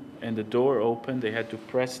room and the door opened, they had to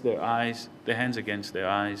press their hands against their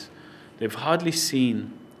eyes. They've hardly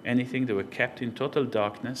seen anything. They were kept in total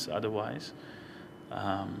darkness otherwise.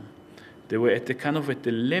 They were at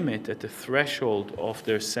the limit, at the threshold of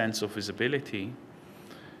their sense of visibility.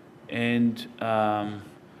 And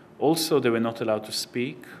also they were not allowed to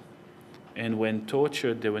speak. And when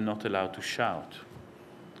tortured, they were not allowed to shout.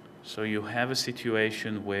 So you have a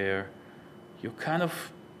situation where you kind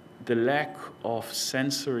of, the lack of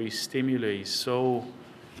sensory stimuli is so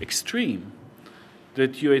extreme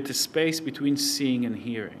that you're at a space between seeing and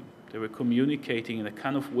hearing. They were communicating in a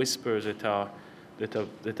kind of whispers that are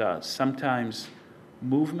sometimes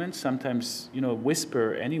movement, sometimes, you know,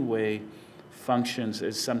 whisper anyway functions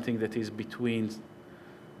as something that is between,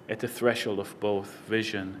 at the threshold of both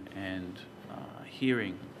vision and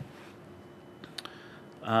hearing.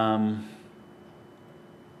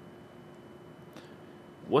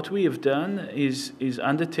 What we have done is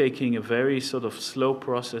undertaking a very sort of slow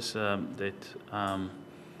process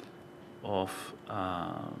of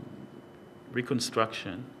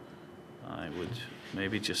reconstruction. I would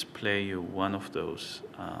maybe just play you one of those.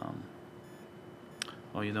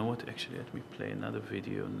 Oh, you know what? Actually, let me play another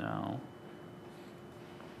video now.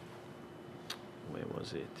 Where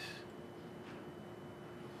was it?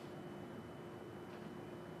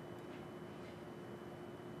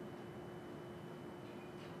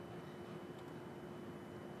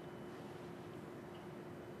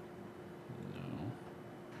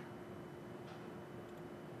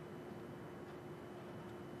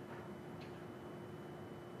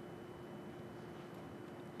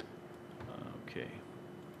 Okay.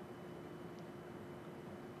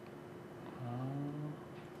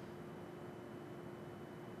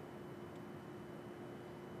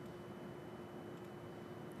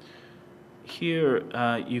 Here,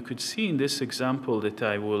 you could see in this example that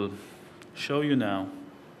I will show you now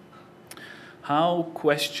how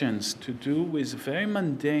questions to do with very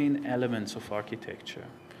mundane elements of architecture.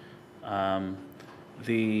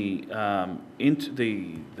 The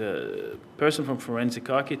person from forensic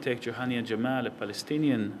architecture, Hania Jamal, a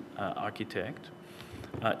Palestinian architect,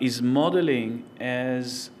 is modeling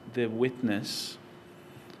as the witness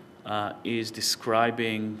is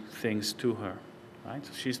describing things to her, right?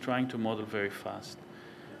 So she's trying to model very fast.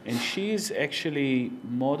 And she's actually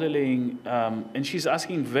modeling, and she's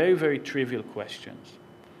asking very, very trivial questions.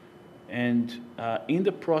 And in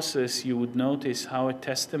the process, you would notice how a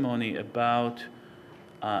testimony about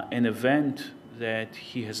an event that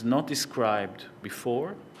he has not described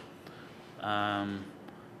before,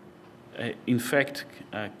 in fact,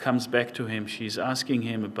 comes back to him. She's asking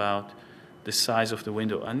him about the size of the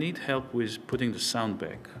window. I need help with putting the sound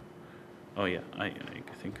back. Oh yeah, I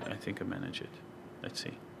think I manage it. Let's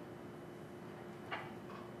see.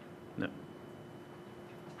 No.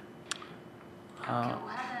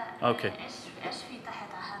 Okay.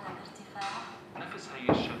 نفس هي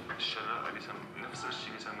الشراء نفس الشيء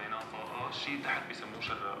اللي سميناه طاقة، شيء تحت بيسموه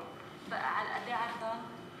شراء. بقى على قد ايه عرضها؟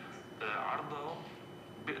 عرضها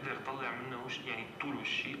بقدر يطلع منه يعني طول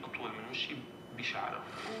وشي أطول من وشي بشعرة.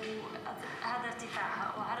 وهذا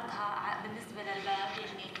ارتفاعها وعرضها بالنسبة للباب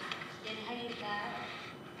يعني هي الباب.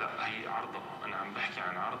 لا هي عرضها، أنا عم بحكي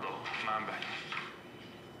عن عرضها ما عم بحكي.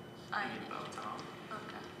 هي الباب تمام.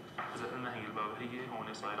 أوكي. إذا قلنا هي الباب هي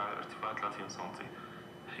هون صاير على ارتفاع 30 سم.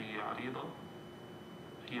 هي عريضة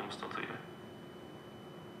هي مستطيلة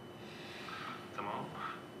تمام.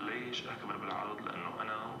 ليش أكبر بالعرض؟ لأنه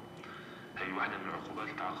أنا هي واحدة من العقوبات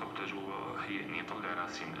اللي تعاقبتها جوا، هي إني أطلع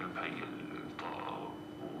راسي من قلب هي الطاقة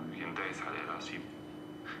ويندعس على راسي.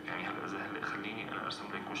 يعني هلا إذا هلا خليني أنا أرسم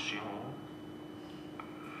لك وشي هون.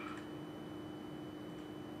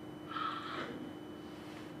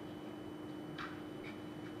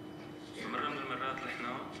 مرة من المرات نحن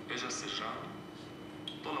إجا السجان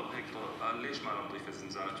طلب هيك طلب، قال ليش ما نضيف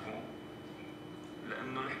الزنزانة هون؟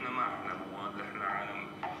 لأنه نحن ما عندنا مواد، نحن عالم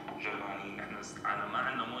جرماني، نحن ما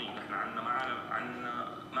عندنا مي، نحن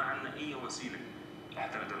ما عندنا أي وسيلة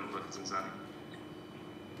لحتى نقدر نضيف الزنزانة.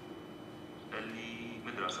 قال لي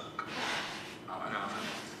مدرسك. أنا ما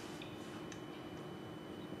فهمت.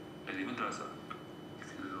 قال لي مدرسك.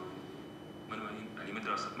 قلت له من وين؟ قال لي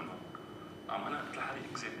مدرسك من هون. أنا قلت لحالي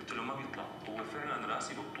اكذب، قلت له ما بيطلع، هو فعلا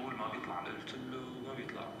راسي بالطول ما بيطلع، قلت له ما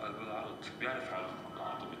بيطلع، قال بالعرض، بيعرف حاله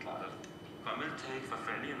بالعرض بيطلع عرض. فعملت هيك،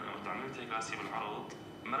 ففعليا انا وقت عملت هيك راسي بالعرض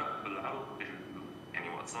مرق بالعرض يعني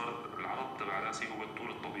وقت صار العرض تبع راسي هو الطول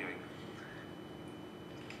الطبيعي.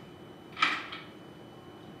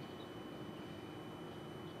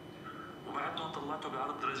 وبعد ما طلعته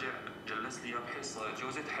بعرض رجع جلس لي بحيث صار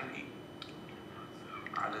جوزة حلقي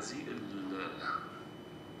على زي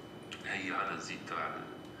هي هذا الزيت تبع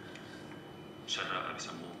الشراء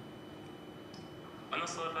بيسموه. انا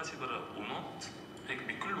صار راسي برا ونط هيك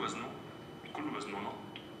بكل وزنه نط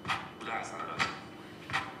ودعس على راسي.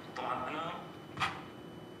 طبعا انا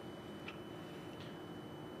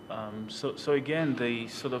So again, the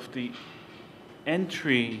sort of the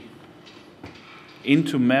entry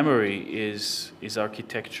into memory is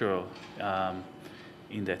architectural.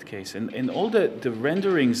 in that case. And all the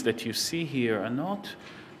renderings that you see here are not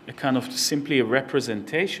a kind of simply a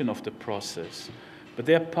representation of the process, but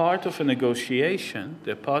they're part of a negotiation.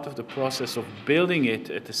 They're part of the process of building it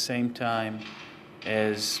at the same time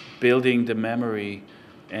as building the memory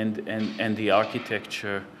and the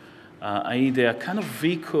architecture, i.e. they are kind of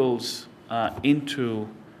vehicles into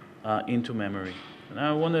memory. And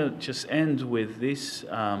I want to just end with this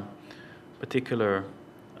particular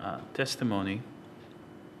testimony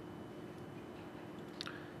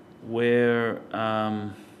where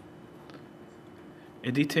a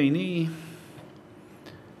detainee,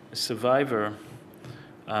 a survivor,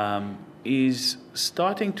 is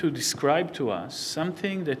starting to describe to us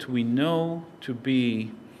something that we know to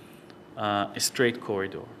be a straight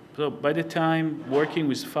corridor. So by the time working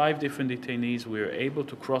with 5 different detainees, we were able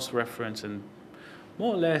to cross-reference and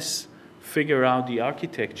more or less figure out the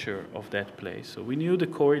architecture of that place. So we knew the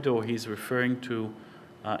corridor he's referring to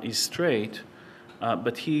is straight,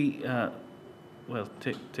 but he, well,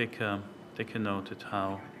 take a note at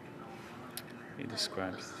how he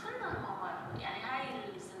describes.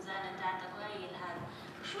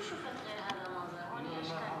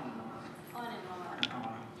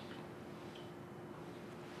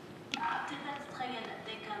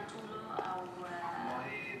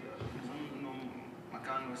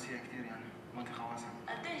 وسيع كثير يعني منطقة واسعة.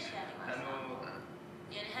 قديش يعني واسعة؟ لأنه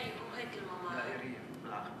يعني هيك الممر دائرية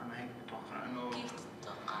بالعقل أنا هيك بتوقع إنه كيف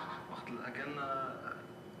تتوقع؟ وقت الأجلنا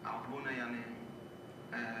عاقبونا يعني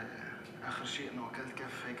آخر شيء إنه أكلت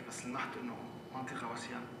كف هيك بس لمحت إنه منطقة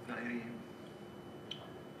واسعة دائرية.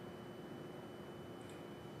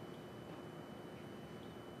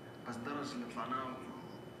 بس الدرج اللي طلعناه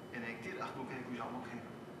يعني كثير أخذوك هيك وجابوك هيك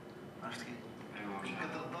عرفت كيف؟ من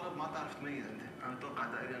كثر الضرب ما تعرف تميز أنت. أنا أتوقع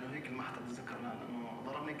دائري أنه هيك المحطة بتذكر الآن إنه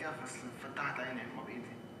ضربني كاف بس فتحت عيني ما بإيدي.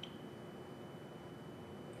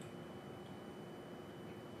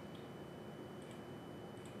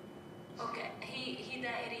 أوكي هي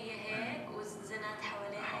دائرية هيك والزنات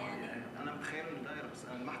حواليها يعني. أنا متخيل إنه دائرة بس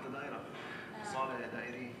أنا المحطة دائرة صالة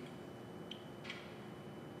دائرية.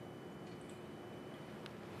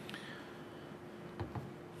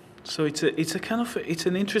 So it's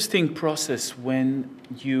an interesting process when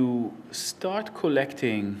you start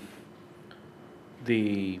collecting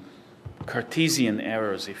the Cartesian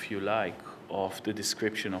errors, if you like, of the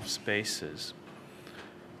description of spaces.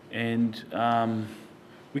 And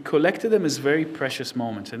we collected them as very precious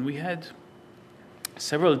moments, and we had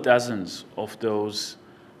several dozens of those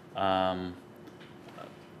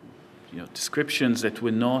descriptions that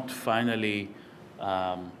were not finally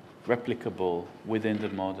replicable within the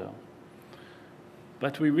model.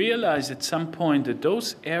 But we realized at some point that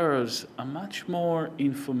those errors are much more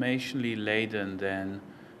informationally laden than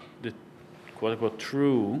the quote-unquote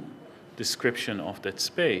true description of that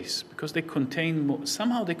space, because they contain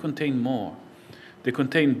somehow they contain more. They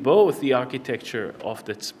contain both the architecture of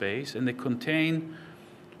that space and they contain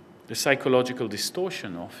the psychological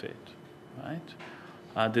distortion of it,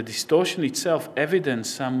 right? The distortion itself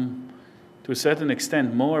evidenced to a certain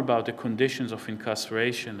extent, more about the conditions of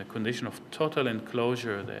incarceration, the condition of total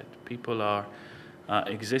enclosure that people are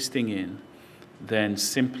existing in, than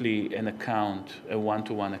simply a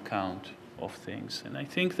one-to-one account of things. And I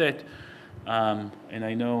think that, and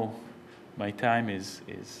I know my time is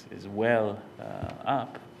well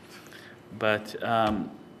up, but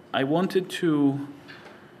I wanted to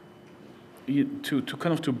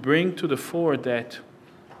bring to the fore that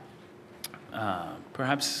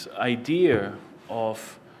perhaps idea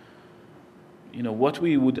of what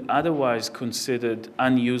we would otherwise consider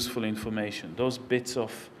unuseful information, those bits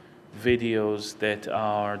of videos that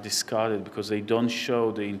are discarded because they don't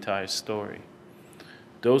show the entire story,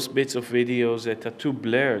 those bits of videos that are too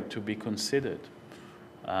blurred to be considered.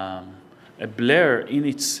 A blur in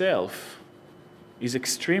itself is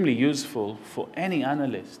extremely useful for any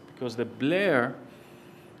analyst, because the blur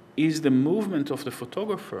is the movement of the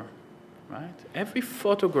photographer. Right? Every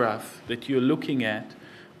photograph that you're looking at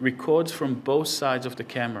records from both sides of the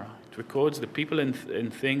camera. It records the people and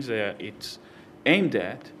things that it's aimed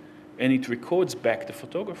at, and it records back the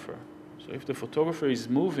photographer. So if the photographer is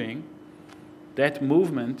moving, that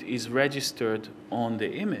movement is registered on the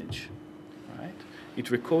image. Right?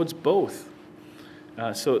 It records both.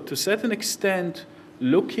 So to a certain extent,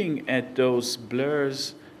 looking at those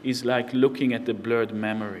blurs is like looking at the blurred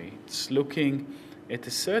memory. It's looking at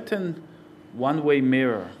a certain one-way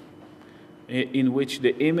mirror in which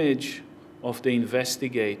the image of the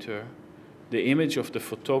investigator, the image of the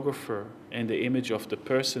photographer, and the image of the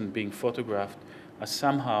person being photographed are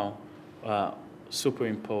somehow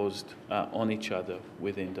superimposed on each other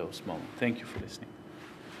within those moments. Thank you for listening.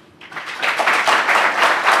 you.